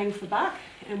thermal bang for buck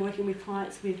and working with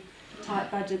clients with tight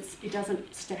budgets, it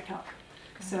doesn't stack up.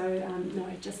 Okay. So, no,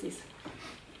 just this.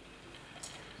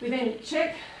 We then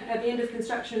check at the end of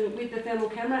construction with the thermal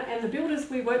camera, and the builders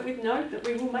we work with know that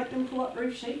we will make them pull up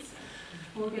roof sheets.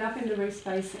 We'll get up in the roof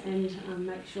space and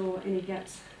make sure any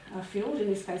gaps are filled. In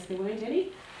this case, there weren't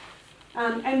any.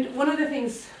 And one of the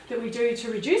things that we do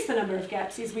to reduce the number of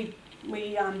gaps is we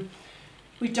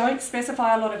don't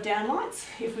specify a lot of downlights.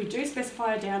 If we do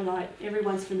specify a downlight,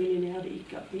 everyone's familiar now that you've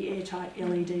got the airtight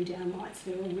LED downlights.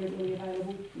 They're all readily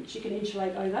available, which you can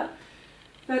insulate over.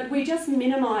 But we just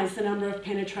minimise the number of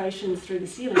penetrations through the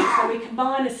ceiling. So we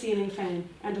combine a ceiling fan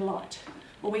and a light.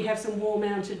 Or we have some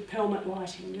wall-mounted pelmet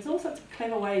lighting. There's all sorts of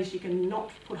clever ways you can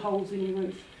not put holes in your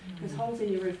roof, because holes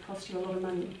in your roof cost you a lot of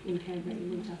money in Canberra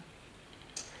in winter.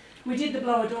 We did the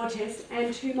blower door test,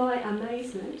 and to my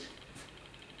amazement,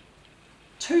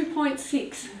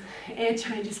 2.6 air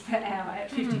changes per hour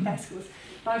at 50 pascals.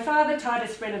 By far the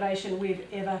tightest renovation we've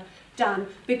ever done.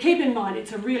 But keep in mind,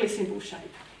 it's a really simple shape.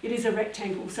 It is a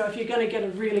rectangle, so if you're going to get a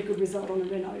really good result on a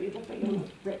reno, it'll be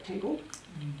a rectangle.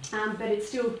 But it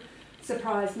still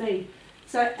surprised me.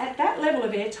 So at that level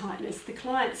of air tightness, the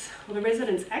clients or the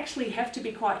residents actually have to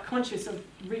be quite conscious of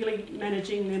really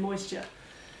managing their moisture.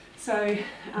 So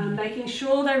making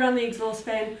sure they run the exhaust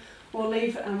fan or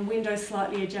leave windows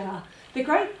slightly ajar. The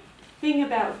great thing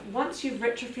about once you've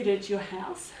retrofitted your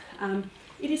house,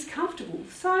 it is comfortable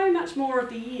so much more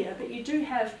of the year that you do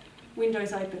have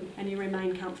windows open and you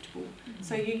remain comfortable.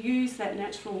 So you use that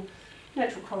natural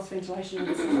cross ventilation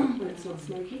when it's not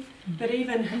smoky, but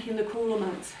even in the cooler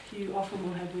months you often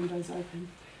will have windows open.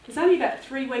 There's only about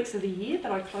 3 weeks of the year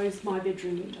that I close my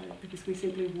bedroom window because we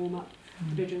simply warm up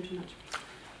the bedroom too much.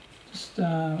 Just,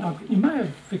 you may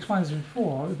have explained this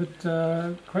before, but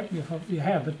correct me if you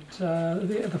have. But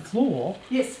the floor.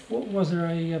 Yes. Was there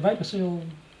a vapour seal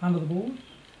under the board?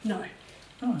 No.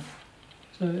 Right.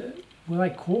 So were they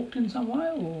corked in some way,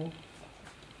 or?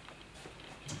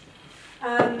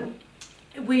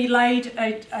 We laid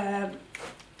a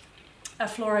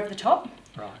floor over the top.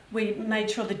 Right. We made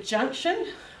sure the junction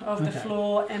of the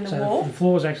floor and the wall. So the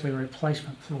floor is actually a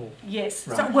replacement floor. Yes.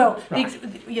 Right. So, well, right.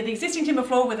 the existing timber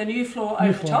floor with a new floor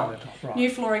over the top. Right. New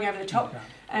flooring over the top. Okay.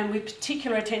 And with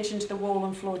particular attention to the wall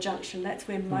and floor junction. That's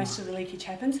where most of the leakage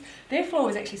happens. Their floor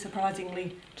was actually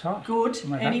surprisingly good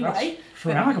anyway. That's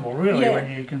remarkable, really,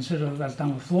 when you consider that that's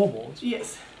done with floorboards.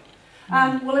 Yes.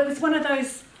 Well, it was one of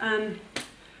those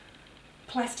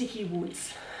plasticky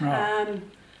woods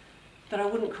that I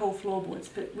wouldn't call floorboards,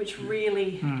 but which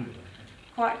really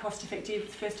quite cost effective.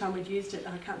 It's the first time we'd used it.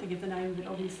 I can't think of the name of it,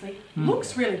 obviously.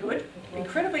 Looks really good.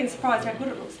 Incredibly surprised how good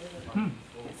it looks.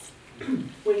 Yes.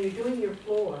 When you're doing your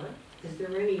floor, is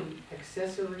there any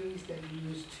accessories that you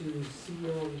use to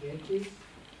seal the edges?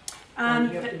 Or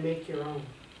do you have to make your own?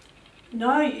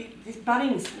 No, these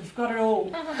Bunnings have got it all.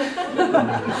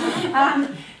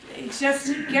 Just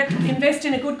invest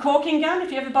in a good caulking gun.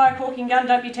 If you ever buy a caulking gun,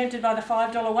 don't be tempted by the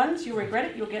 $5 ones. You'll regret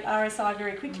it. You'll get RSI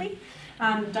very quickly.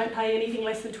 Don't pay anything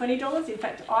less than $20. In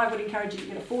fact, I would encourage you to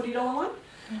get a $40 one.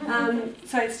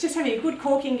 So it's just having a good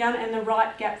caulking gun and the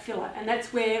right gap filler. And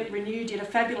that's where Renew did a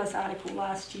fabulous article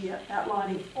last year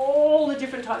outlining all the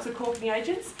different types of caulking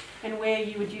agents and where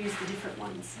you would use the different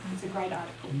ones. It's a great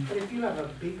article. But if you have a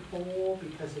big hole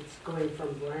because it's going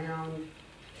from round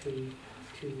to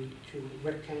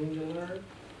rectangular,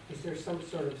 is there some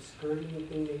sort of skirting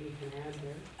thing that you can add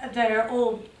there? They're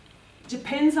all,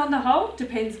 depends on the hole,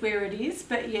 depends where it is,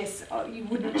 but yes, you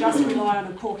wouldn't just rely on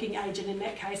a caulking agent in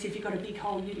that case. If you've got a big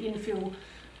hole, you'd infill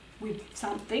with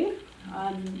something,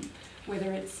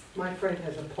 whether it's... My friend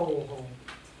has a pole hole.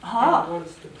 Ah. And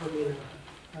wants to put in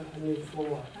a new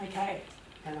floor. Okay.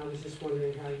 And I was just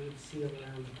wondering how you'd seal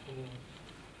around the pole.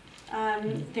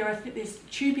 There's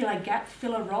tubular gap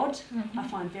filler rod. I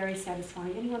find very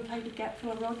satisfying. Anyone played with gap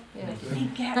filler rod? Yes.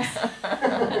 Big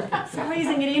gaps.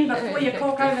 Squeezing it in before you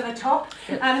cork over the top.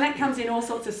 And that comes in all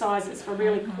sorts of sizes, from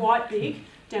really quite big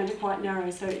down to quite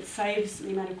narrow, so it saves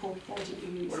the amount of caulking agent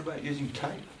you use. What about using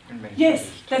tape?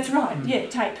 Yes, that's right. Yeah,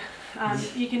 tape.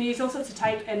 You can use all sorts of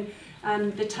tape, and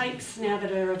the tapes now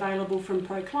that are available from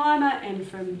ProClimate and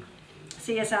from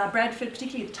CSR Bradford,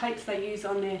 particularly the tapes they use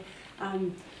on their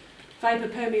vapour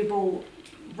permeable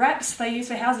wraps they use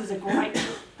for houses are great.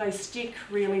 They stick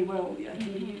really well. They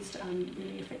can be used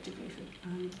really effectively for.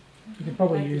 You could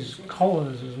probably use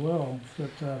collars as well,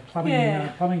 that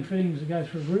plumbing fittings that go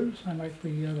through roofs. They make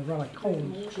the rubber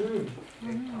collars.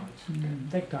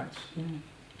 Deck tights. Yeah.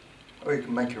 Or you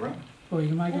can make your own. Or you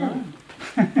can make your own.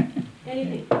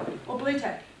 Anything. Or blue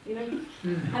tack, you know.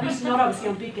 And it's not obviously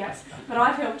on big gaps, but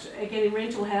I've helped again in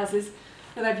rental houses.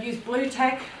 So they've used blue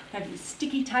tack, they've used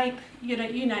sticky tape, you know,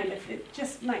 you name it.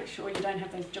 Just make sure you don't have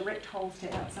those direct holes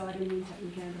to outside and into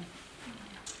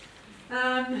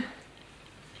Canberra.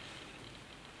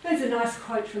 There's a nice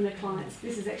quote from the clients.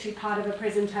 This is actually part of a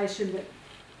presentation that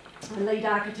the lead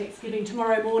architect's giving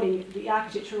tomorrow morning. The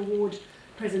Architecture Award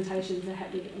presentations are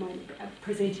happening at the moment,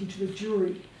 presenting to the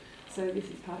jury. So this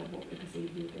is part of what we're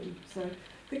presenting with them. So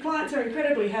the clients are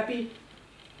incredibly happy.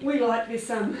 We like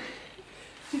this.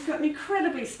 She's got an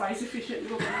incredibly space-efficient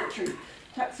little pantry,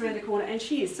 tucks around the corner, and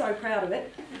she is so proud of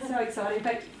it. So excited. In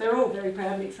fact, they're all very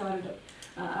proud and excited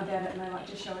about it, and they like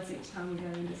to show us each time we go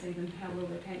in to see them how well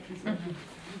their pantry's working.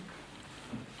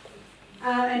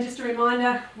 And just a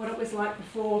reminder what it was like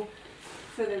before.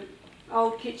 So the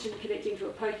old kitchen connecting to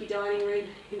a pokey dining room.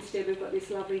 Instead, we've got this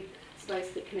lovely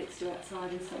space that connects to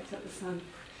outside and soaks up the sun.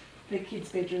 The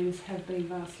kids' bedrooms have been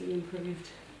vastly improved.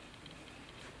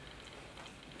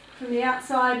 From the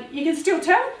outside, you can still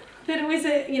tell that it was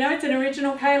it's an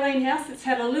original Kaleen house. It's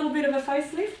had a little bit of a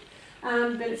facelift,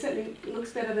 but it certainly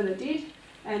looks better than it did.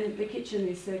 And the kitchen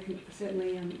is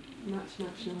certainly much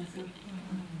nicer.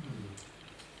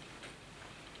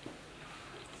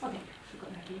 Okay, I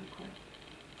forgot how to look quite.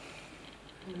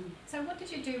 So what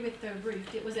did you do with the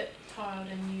roof? Was it tiled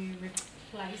and you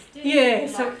replaced it? Yeah, like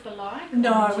so for like?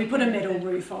 No, we put a metal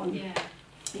roof on. Yeah.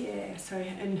 Yeah. So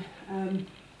and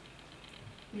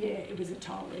it was a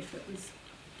tile roof that was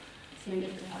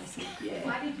needed replacing. Yeah.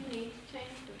 Why did you need to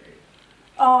change the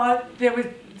roof? There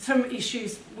were some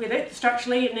issues with it.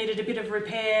 Structurally, it needed a bit of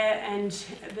repair, and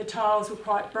the tiles were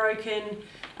quite broken.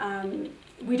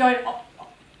 We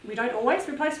don't always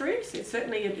replace roofs. It's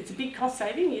a big cost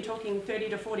saving. You're talking 30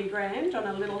 to 40 grand on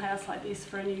a little house like this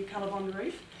for a new Colorbond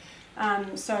roof.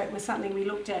 So it was something we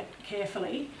looked at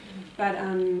carefully, but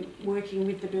working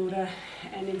with the builder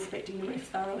and inspecting the roof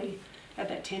thoroughly at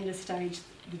that tender stage,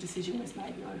 the decision was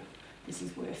made, no, this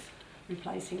is worth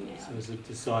replacing now. So is it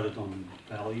decided on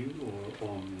value or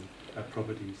on a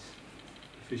property's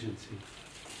efficiency?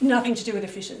 Nothing to do with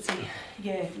efficiency,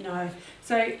 yeah, no.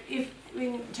 So if,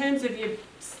 in terms of your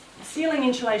ceiling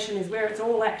insulation is where it's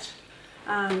all at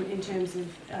in terms of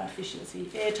efficiency.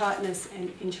 Air tightness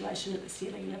and insulation at the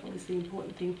ceiling level is the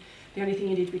important thing. The only thing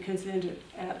you need to be concerned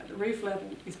about at the roof level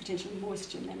is potentially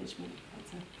moisture management.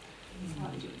 That's a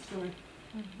slightly different story.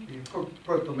 You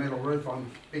put the metal roof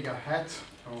on bigger hats,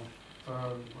 or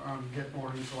get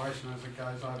more insulation as it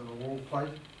goes over the wall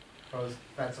plate, because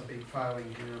that's a big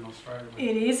failing here in Australia.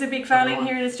 It is a big failing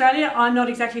here in Australia. I'm not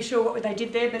exactly sure what they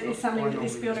did there, but it's something that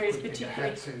this builder is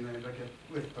particularly... hats in there to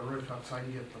lift the roof up so you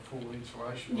can get the full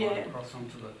insulation right across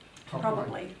onto the top.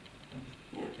 Probably.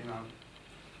 Yeah. You know,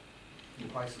 in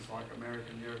places like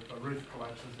America and Europe, the roof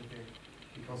collapses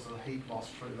because of the heat loss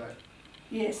through that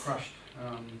crushed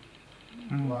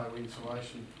low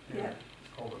insulation. Yeah.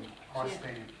 It's called an ice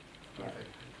dam.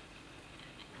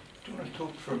 Do you want to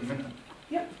talk for a minute,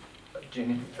 Yep.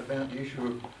 Jenny, about the issue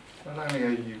of not only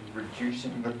are you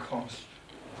reducing the cost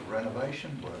of the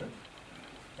renovation work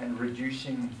and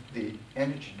reducing the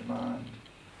energy demand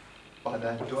by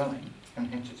that dwelling, and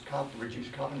hence its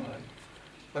reduced carbon load,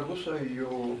 but also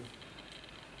you're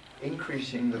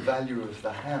increasing the value of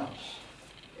the house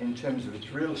in terms of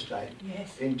its real estate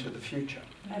into the future.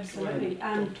 Absolutely.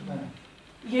 Talk to that.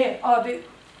 Yeah,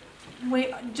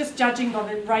 we're just judging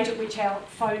by the rate at which our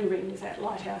phone rings at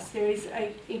Lighthouse, there is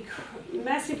a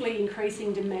massively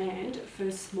increasing demand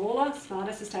for smaller,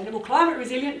 smarter, sustainable, climate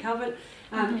resilient,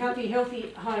 comfy,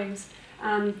 healthy homes.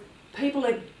 People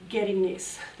are getting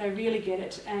this, they really get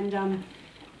it, and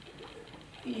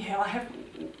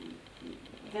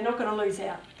they're not going to lose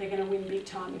out, they're going to win big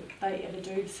time if they ever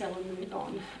do sell and move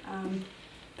on.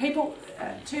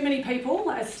 Too many people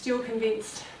are still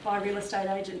convinced by real estate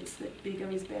agents that bigger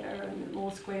is better and that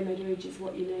more square meterage is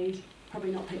what you need.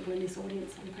 Probably not people in this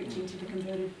audience, I'm preaching to the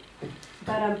converted.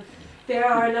 But there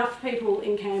are enough people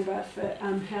in Canberra for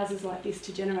houses like this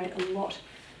to generate a lot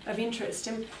of interest.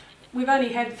 And we've only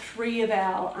had 3 of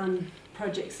our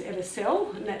projects ever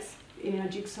sell, and that's in our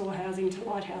jigsaw housing to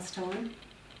Lighthouse time.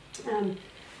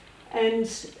 And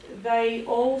they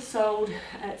all sold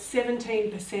at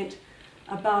 17%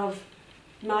 above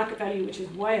market value, which is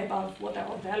way above what they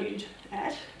were valued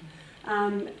at,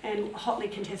 and hotly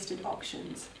contested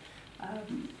auctions.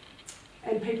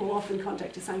 And people often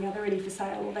contact us saying, are there any for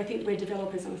sale? Or they think we're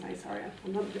developers, and I say, sorry,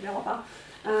 I'm not a developer.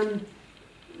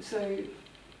 So,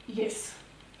 yes,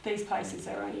 these places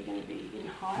are only going to be in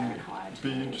higher and higher. It'd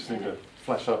be interesting to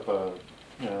flash up, the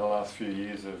last few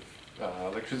years of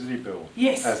electricity bill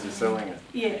as you're selling it.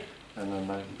 Yeah. And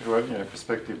then whoever,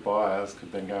 prospective buyers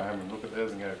could then go home and look at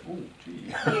theirs and go, oh, gee.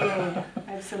 Yeah,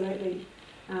 absolutely.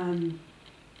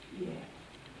 Did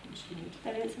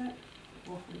that answer that?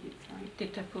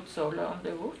 Did they put solar on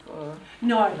the roof? Or?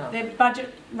 No, their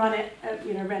budget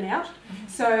ran out.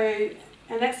 So,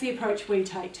 and that's the approach we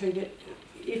take too, that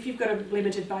if you've got a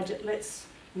limited budget, let's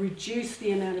reduce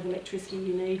the amount of electricity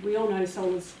you need. We all know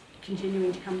solar's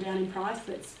continuing to come down in price.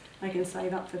 They can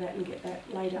save up for that and get that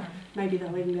later. Maybe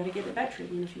they'll even be able to get the battery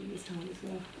in a few years' time as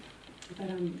well.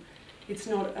 But it's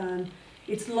not.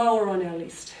 It's lower on our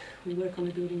list. We work on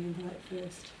the building envelope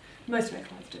first. Most of our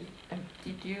clients do. And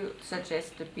did you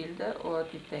suggest a builder, or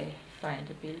did they find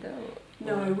a builder?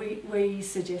 No, we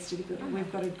suggested a builder.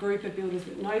 We've got a group of builders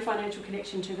with no financial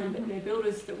connection to them, but they're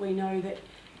builders that we know that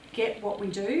get what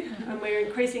we do, and we're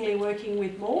increasingly working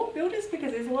with more builders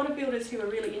because there's a lot of builders who are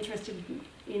really interested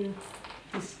in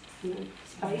this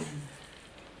space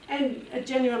and are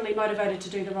genuinely motivated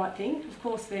to do the right thing. Of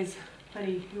course, there's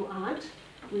plenty who aren't.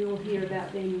 We all hear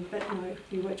about them, but no,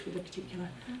 we worked with a particular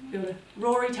builder.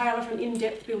 Rory Taylor from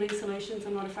In-Depth Building Solutions,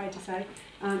 I'm not afraid to say,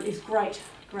 is great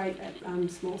at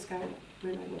small scale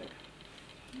reno work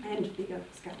and bigger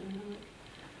scale reno work.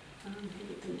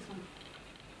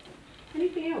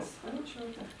 Anything else? I'm not sure.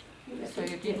 So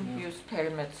you didn't use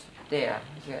permits there,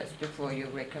 whereas before you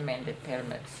recommended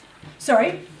permits?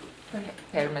 Sorry?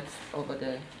 Permits over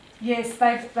the... Yes,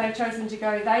 they've chosen to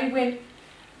go.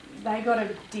 They got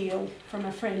a deal from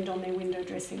a friend on their window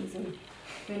dressings, and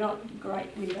they're not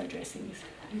great window dressings.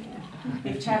 Yeah.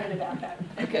 We've chatted about that.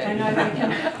 Okay. I know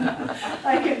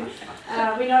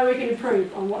we know we can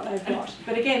improve on what they've got.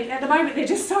 But again, at the moment, they're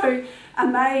just so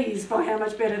amazed by how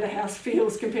much better the house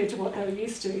feels compared to what they were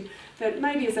used to, that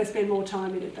maybe as they spend more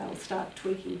time in it, they'll start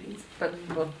tweaking things. But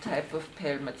what type of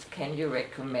permits can you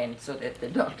recommend so that they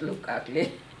don't look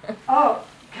ugly?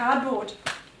 Cardboard.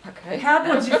 Okay.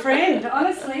 Cardboard's your friend,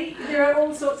 honestly. There are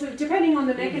all sorts of, depending on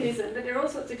the mechanism, but there are all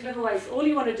sorts of clever ways. All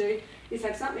you want to do is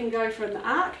have something go from the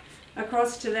arc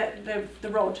across to the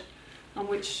rod on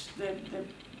which the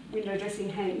window dressing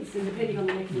hangs, and depending on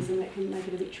the mechanism that can make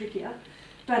it a bit trickier.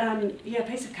 But yeah, a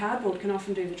piece of cardboard can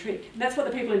often do the trick. And that's what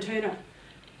the people in Turner,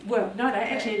 well, no, they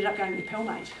actually ended up going with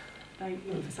Pelmate. They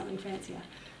went for something fancier.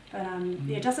 But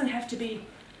yeah, it doesn't have to be,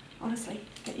 honestly,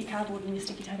 get your cardboard and your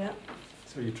sticky tape out.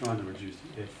 So you're trying to reduce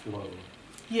the airflow?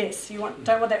 Yes, you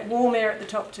don't want that warm air at the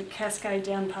top to cascade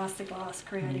down past the glass,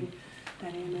 creating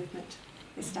that air movement.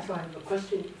 So I have a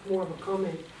question, more of a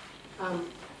comment.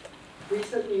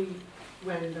 Recently,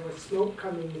 when there was smoke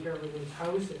coming here in these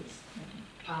houses,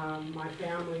 my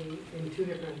family in 2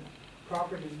 different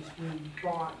properties, we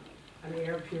bought an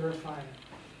air purifier.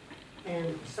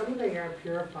 And some of the air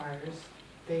purifiers,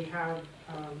 they have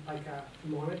like a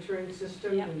monitoring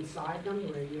system inside them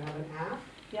where you have an app,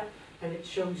 and it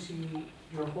shows you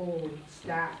your whole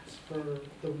stats for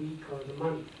the week or the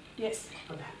month. Yes.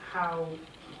 Of how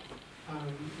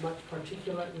much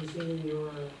particulate was in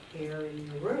your air in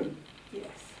your room. Yes.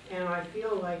 And I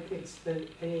feel like it's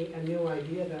a new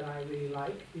idea that I really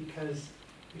like, because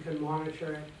you can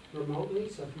monitor it remotely.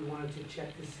 So if you wanted to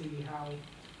check to see how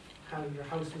your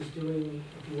house was doing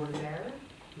if you weren't there,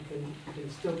 you can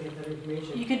still get that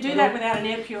information. You could do that without an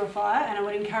air purifier, and I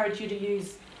would encourage you to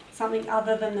use something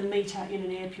other than the meter in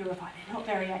an air purifier. They're not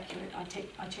very accurate. I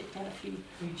checked out a few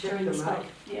during the smoke.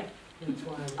 Yeah. That's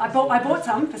why I bought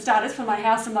some for starters for my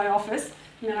house and my office,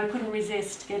 and then I couldn't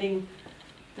resist getting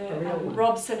the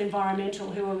Robson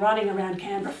Environmental, who were running around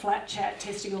Canberra flat chat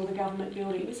testing all the government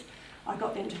buildings. I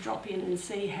got them to drop in and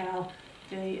see how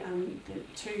the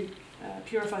 2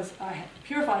 purifiers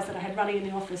that I had running in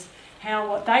the office, how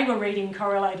what they were reading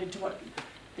correlated to what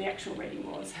the actual reading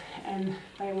was, and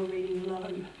they were reading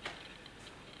low.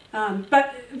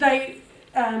 But they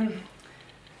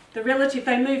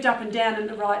moved up and down in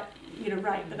the right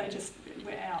rate, but they just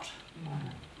were out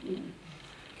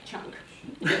chunk.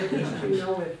 Do you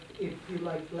know if you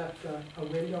like left a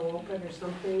window open or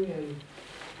something, and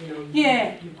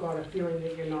you've got a feeling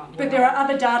that you're not? But there are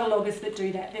other data loggers that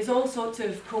do that. There's all sorts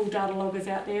of cool data loggers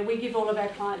out there. We give all of our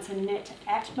clients a net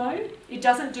at mode. It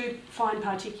doesn't do fine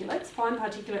particulates. Fine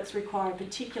particulates require a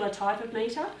particular type of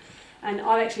meter, and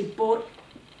I've actually bought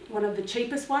one of the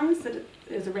cheapest ones that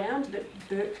is around that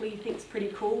Berkeley thinks pretty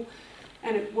cool,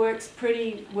 and it works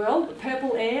pretty well.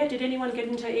 Purple Air, did anyone get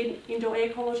into indoor air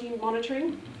quality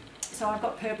monitoring? So I've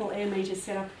got Purple Air meters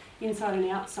set up inside and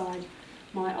outside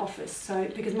my office. So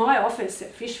because my office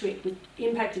at Fyshwick was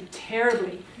impacted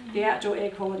terribly, the outdoor air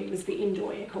quality was the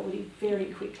indoor air quality very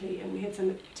quickly, and we had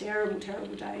some terrible,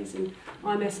 terrible days, and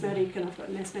I'm asthmatic and I've got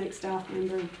an asthmatic staff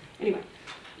member. And anyway,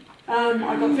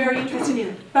 I got very interested in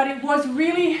it. But it was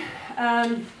really,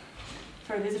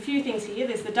 sorry, there's a few things here.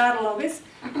 There's the data loggers.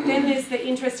 Then there's the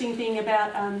interesting thing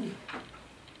about,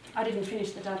 I didn't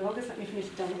finish the data loggers, let me finish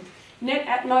the data loggers. Net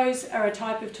Atmos are a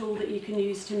type of tool that you can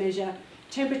use to measure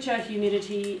temperature,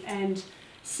 humidity and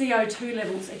CO2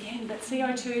 levels. Again, but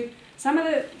CO2,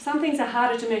 some things are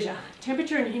harder to measure.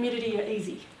 Temperature and humidity are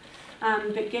easy.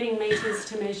 But getting meters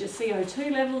to measure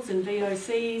CO2 levels and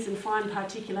VOCs and fine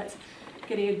particulates,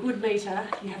 getting a good meter,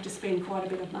 you have to spend quite a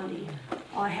bit of money.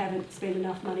 I haven't spent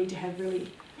enough money to have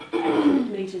really accurate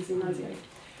meters in those areas.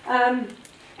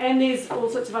 And there's all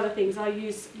sorts of other things. I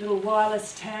use little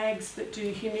wireless tags that do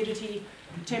humidity,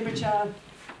 temperature,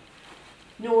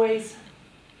 noise,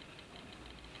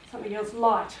 something else,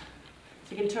 light.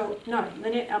 So you can tell, no, the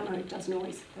net out mode does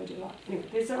noise, they do light. Anyway,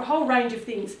 there's a whole range of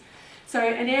things. So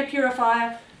an air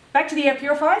purifier, back to the air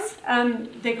purifiers,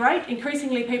 they're great.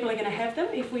 Increasingly people are going to have them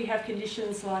if we have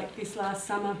conditions like this last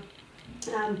summer.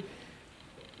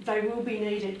 They will be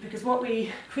needed, because what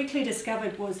we quickly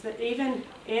discovered was that even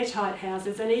airtight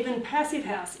houses and even passive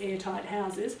house airtight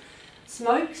houses,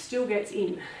 smoke still gets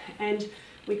in. And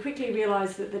we quickly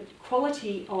realised that the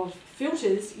quality of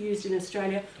filters used in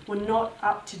Australia were not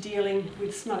up to dealing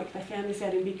with smoke. They found this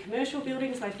out in big commercial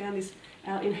buildings, they found this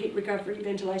out in heat recovery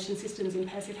ventilation systems in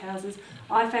passive houses.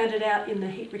 I found it out in the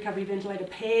heat recovery ventilator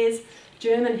pairs.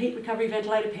 German heat recovery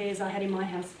ventilator pairs I had in my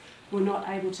house were not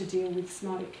able to deal with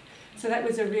smoke. So that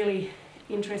was a really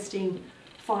interesting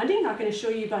finding. I can assure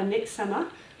you by next summer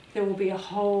there will be a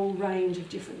whole range of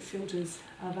different filters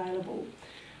available.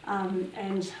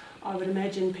 And I would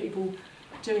imagine people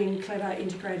doing clever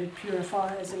integrated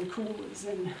purifiers and coolers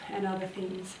and other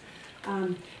things.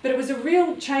 But it was a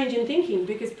real change in thinking,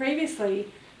 because previously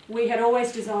we had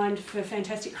always designed for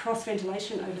fantastic cross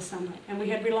ventilation over summer, and we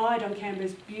had relied on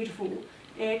Canberra's beautiful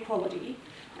air quality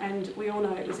And we all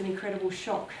know it was an incredible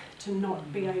shock to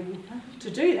not be able to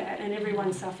do that, and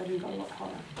everyone suffered and got a lot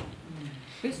hotter.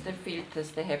 With the filters,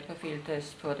 the HEPA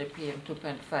filters for the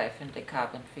PM2.5 and the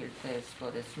carbon filters for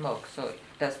the smoke, so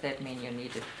does that mean you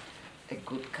needed a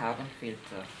good carbon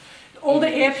filter? All the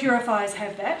air purifiers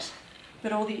have that,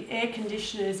 but all the air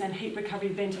conditioners and heat recovery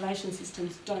ventilation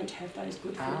systems don't have those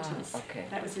good filters. Okay.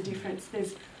 That was the difference.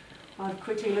 I've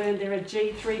quickly learned there are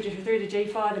G3 through to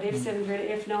G5 and F7 through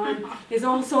to F9. There's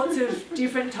all sorts of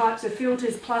different types of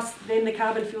filters, plus then the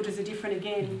carbon filters are different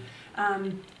again.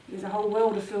 There's a whole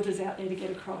world of filters out there to get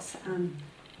across, and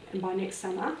by next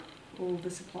summer all the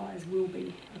suppliers will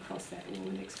be across that, or in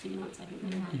the next few months I think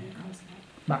they'll be across that.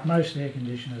 But most air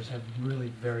conditioners have really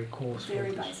very coarse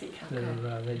Very filters. basic.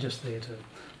 They're just there to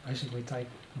basically take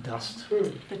dust,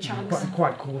 the chunks,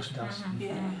 quite coarse dust,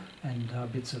 yeah,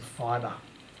 and bits of fibre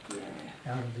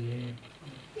out of the air.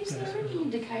 Is there any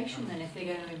indication then if they're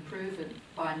going to improve it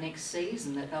by next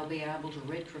season that they'll be able to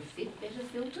retrofit better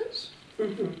filters?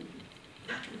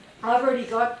 I've already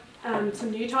got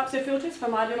some new types of filters for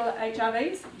my little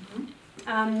HRVs.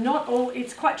 Not all,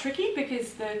 it's quite tricky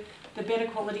because the better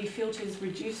quality filters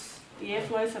reduce the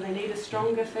airflow, so they need a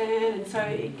stronger fan, and so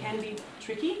it can be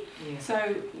tricky. Yeah.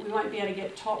 So we won't be able to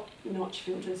get top-notch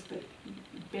filters, but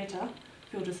better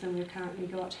filters than we've currently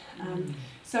got.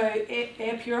 So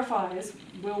air purifiers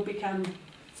will become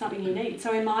something you need.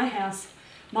 So in my house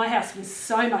was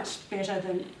so much better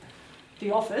than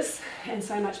the office and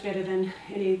so much better than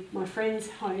any of my friends'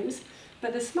 homes,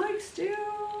 but the smoke still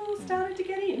started to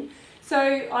get in. So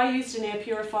I used an air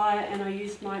purifier and I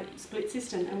used my split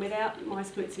system, and without my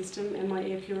split system and my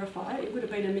air purifier it would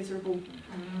have been a miserable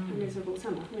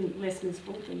summer. I mean, less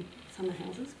miserable than summer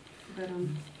houses, but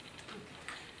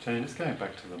Jane, just going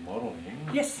back to the modelling,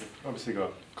 yes, you've obviously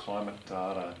got climate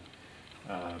data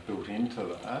built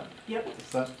into that. Yep. Is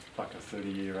that like a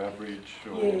 30-year average?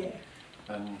 Or, yeah.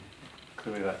 And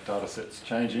clearly that data set's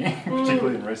changing,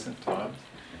 particularly in recent times.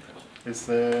 Is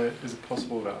it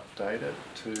possible to update it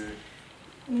to?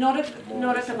 Not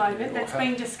at the moment. That's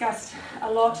been discussed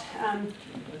a lot.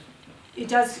 It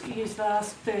does use the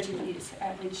last 30 years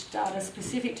average data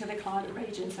specific to the climate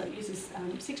region, so it uses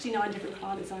 69 different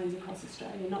climate zones across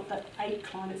Australia, not the 8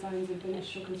 climate zones of the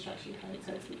National Construction Code,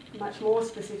 so it's much more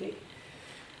specific.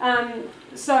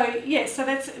 So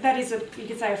that is you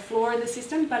could say a flaw in the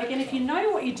system, but again, if you know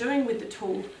what you're doing with the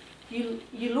tool, you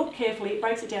look carefully, it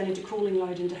breaks it down into cooling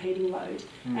load and to heating load,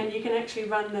 and you can actually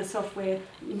run the software,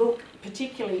 look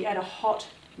particularly at a hot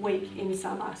week in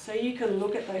summer. So you can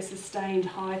look at those sustained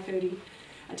high 30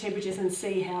 temperatures and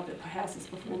see how the house is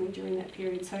performing during that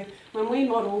period. So when we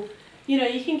model, you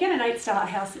can get an 8-star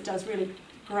house that does really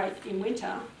great in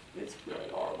winter, it's really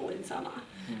horrible in summer.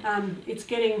 It's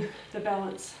getting the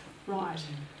balance right.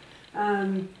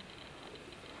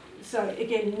 So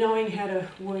again, knowing how to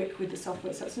work with the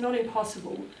software. So it's not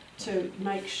impossible to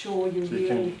make sure you're so you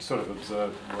can sort of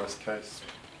observe worst case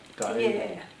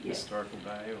day, historical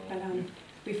day. Or,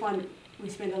 but we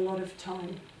spend a lot of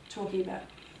time talking about,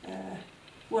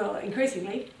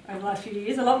 increasingly over the last few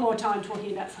years, a lot more time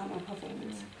talking about summer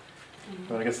performance.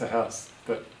 But I guess a house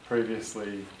that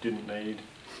previously didn't need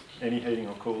any heating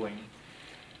or cooling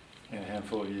in a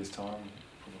handful of years' time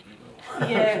probably will.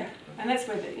 Yeah, and that's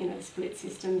where the split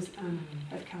systems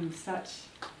have come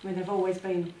where they've always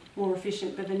been more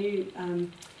efficient. But the new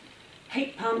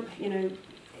heat pump,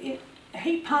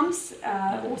 heat pumps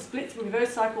or splits,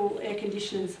 reverse cycle air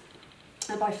conditioners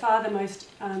are by far the most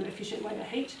efficient way to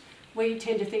heat. We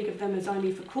tend to think of them as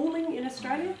only for cooling in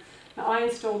Australia. Now, I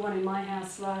installed one in my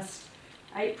house last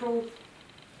April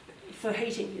for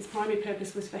heating. Its primary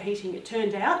purpose was for heating. It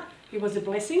turned out it was a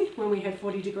blessing when we had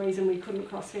 40 degrees and we couldn't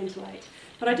cross-ventilate.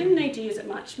 But I didn't need to use it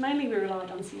much. Mainly we relied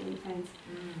on ceiling fans.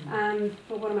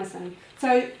 But what am I saying?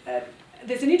 So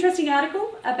there's an interesting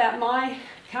article about my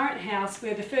current house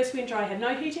where the first winter I had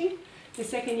no heating. The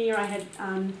second year I had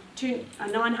a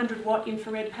 900-watt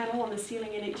infrared panel on the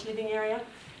ceiling in each living area.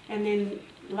 And then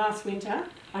last winter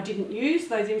I didn't use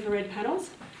those infrared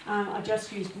panels. I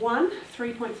just used one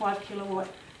 3.5 kilowatt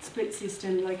split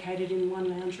system located in one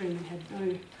lounge room and had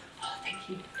no... Oh, thank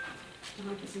you.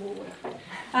 There's more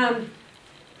water.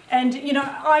 And,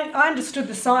 I understood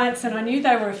the science and I knew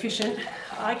they were efficient.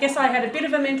 I guess I had a bit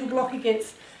of a mental block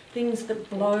against things that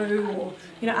blow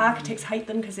or, architects hate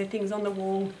them because they're things on the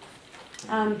wall.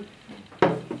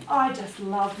 I just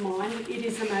love mine. It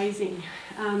is amazing.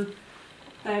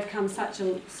 They have come such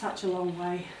a long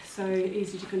way, so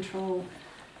easy to control.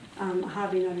 I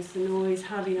hardly notice the noise,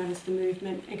 hardly notice the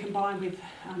movement, and combined with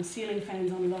ceiling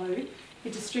fans on low,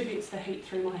 it distributes the heat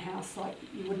through my house like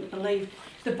you wouldn't believe.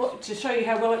 To show you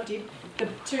how well it did, the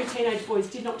 2 teenage boys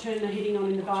did not turn the heating on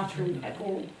in the bathroom at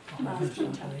all last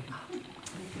winter.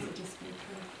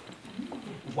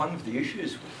 One of the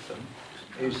issues with them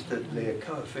is that their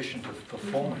coefficient of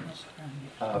performance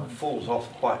falls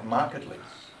off quite markedly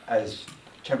as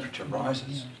temperature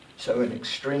rises. So in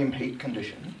extreme heat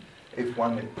condition, if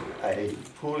a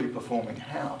poorly performing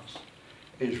house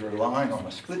is relying on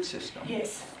a split system,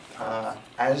 yes.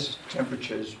 As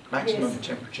maximum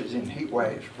temperatures in heat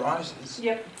waves rises,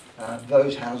 yep.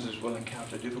 Those houses will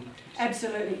encounter difficulties.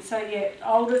 Absolutely. So yeah,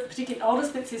 particularly older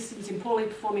split systems in poorly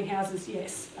performing houses,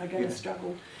 yes, are going to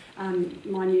struggle.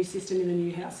 My new system in the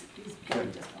new house is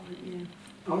going just fine.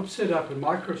 Yeah. I've set up a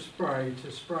microspray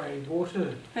to spray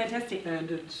water. Fantastic.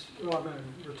 And I'm a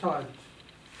retired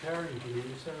power engineer,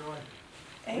 so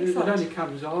Excellent. It only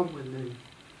comes on when the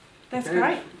That's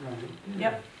great. Running.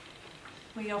 Yep.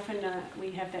 We often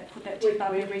we have that put that tip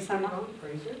up every summer.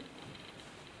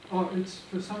 Oh, it's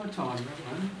for summertime,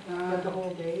 that one. The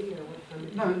whole day, or what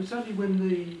time? No, it's only when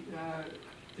the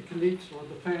connect or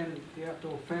the fan, the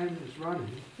outdoor fan is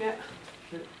running. Yeah.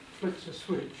 It flicks a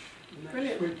switch, and that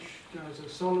Brilliant. switch does a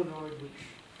solenoid which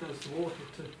does the water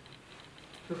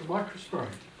to the microspray.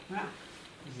 Wow.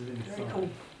 Is it Very cool.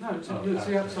 No, it's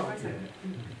the outside. Yeah.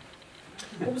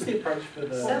 What was the approach for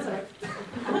the... Sounds like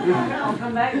I'll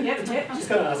come back, yep. Just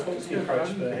got to ask, what was the approach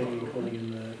for heating and cooling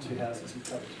in the 2 houses you've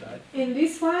covered today? In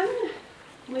this one,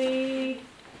 we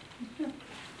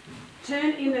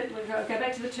turn in we'll go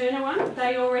back to the Turner one.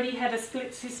 They already have a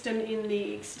split system in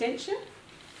the extension,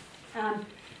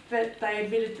 but they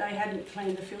admitted they hadn't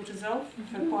cleaned the filters off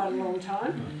for quite a long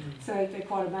time. So they're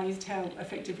quite amazed how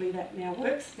effectively that now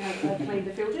works, now that they've cleaned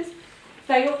the filters.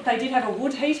 They did have a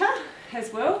wood heater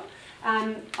as well.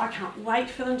 I can't wait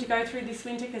for them to go through this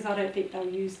winter because I don't think they'll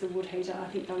use the wood heater. I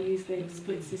think they'll use their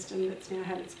split system that's now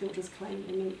had its filters cleaned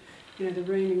and then, the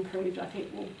room improved. I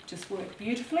think will just work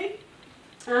beautifully.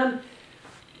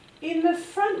 In the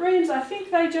front rooms, I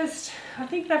think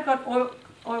they've got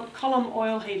column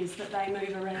oil heaters that they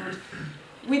move around.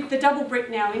 With the double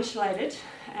brick now insulated,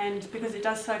 and because it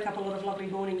does soak up a lot of lovely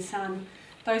morning sun,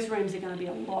 those rooms are going to be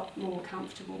a lot more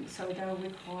comfortable. So they'll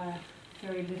require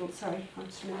very little, sorry, I'm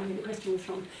just remembering the question was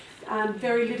from,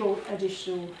 very little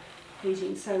additional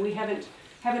heating. So we haven't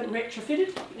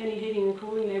retrofitted any heating and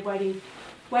cooling. They're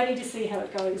waiting to see how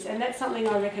it goes. And that's something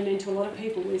I recommend to a lot of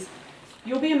people is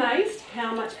you'll be amazed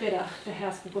how much better the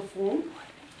house will perform.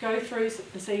 Go through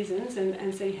the seasons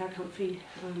and see how comfy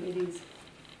it is.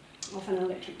 Often an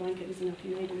electric blanket isn't enough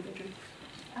you need in the bedroom.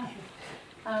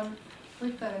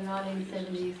 We've got a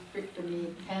 1970s brick veneer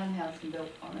townhouse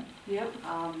built on it. Yep.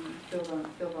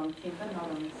 Built on timber, not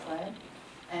on a slab.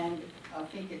 And I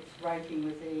think its rating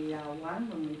was ER1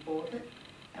 when we bought it.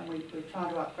 And we're trying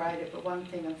to upgrade it, but one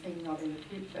thing I'm thinking of in the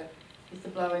future is to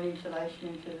blow in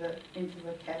insulation into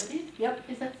the cavities. Yep.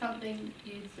 Is that something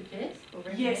you suggest or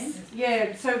recommend? Yes,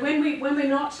 yeah. So when we're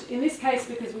not, in this case,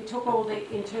 because we took all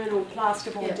the internal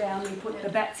plasterboard down, we put the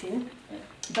bats in,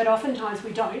 but oftentimes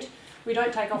we don't. We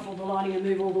don't take off all the lining and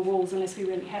move all the walls unless we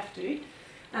really have to,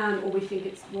 or we think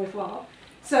it's worthwhile.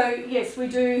 So yes, we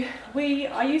do.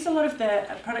 I use a lot of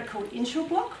a product called Insure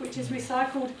Block, which is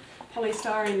recycled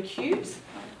polystyrene cubes.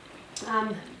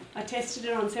 I tested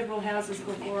it on several houses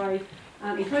before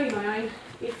including my own.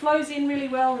 It flows in really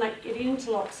well and it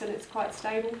interlocks and it's quite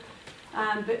stable.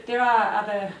 But there are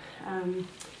other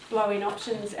blow-in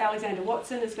options. Alexander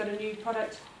Watson has got a new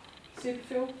product,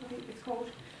 Superfill, I think it's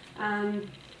called.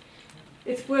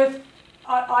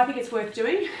 I think it's worth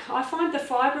doing. I find the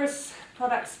fibrous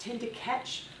products tend to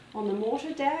catch on the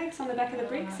mortar dags on the back of the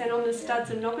bricks and on the studs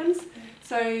and noggins,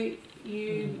 so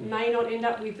you may not end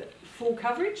up with full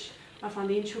coverage. I find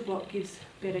the Insure Block gives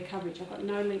better coverage. I've got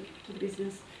no link to the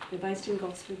business. They're based in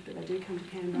Gosford, but they do come to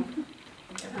Canberra.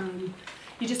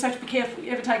 You just have to be careful.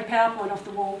 You ever take a PowerPoint off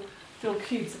the wall, fill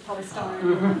cubes of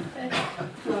polystyrene,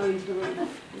 flow into the room. Yeah.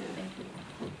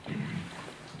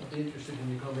 I'd be interested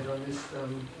in your comment on this.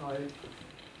 I,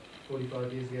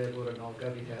 45 years ago, bought an old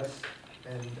Gubby house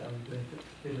and been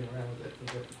fiddling around with it for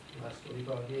the last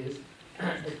 45 years.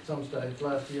 At some stage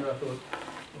last year, I thought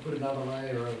I'll put another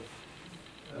layer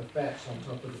of bats on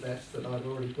top of the bats that I'd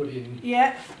already put in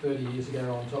 30 years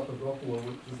ago on top of rock wall,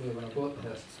 which was there when I bought the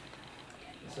house.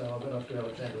 So I went off to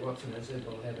Alexander Watson and said,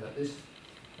 well, how about this?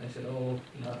 They said, oh,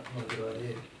 no, not a good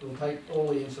idea. We'll take all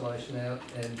the insulation out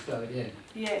and start again.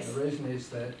 Yes. And the reason is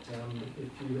that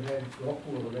if you have rock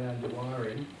wool around your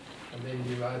wiring and then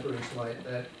you over-insulate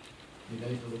that, you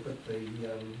need to look at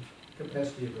the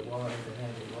capacity of the wiring to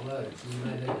handle the loads, and you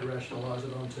may need to rationalise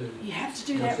it onto. You have to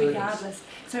do your that circuits. regardless.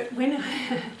 So when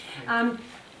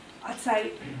I'd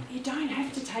say you don't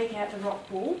have to take out the rock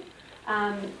wall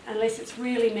unless it's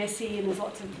really messy and there's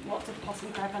lots of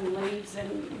possum crap and leaves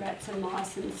and rats and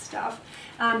mice and stuff.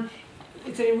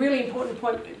 It's a really important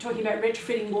point talking about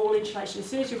retrofitting wall insulation. As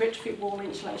soon as you retrofit wall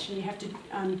insulation, you have to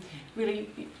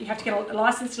get a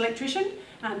licensed electrician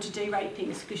to derate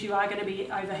things, because you are going to be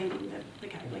overheating the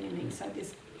cabling and things. So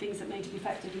there's things that need to be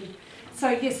factored in. So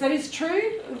yes, that is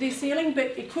true, the ceiling,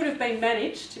 but it could have been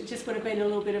managed. It just would have been a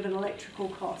little bit of an electrical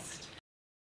cost.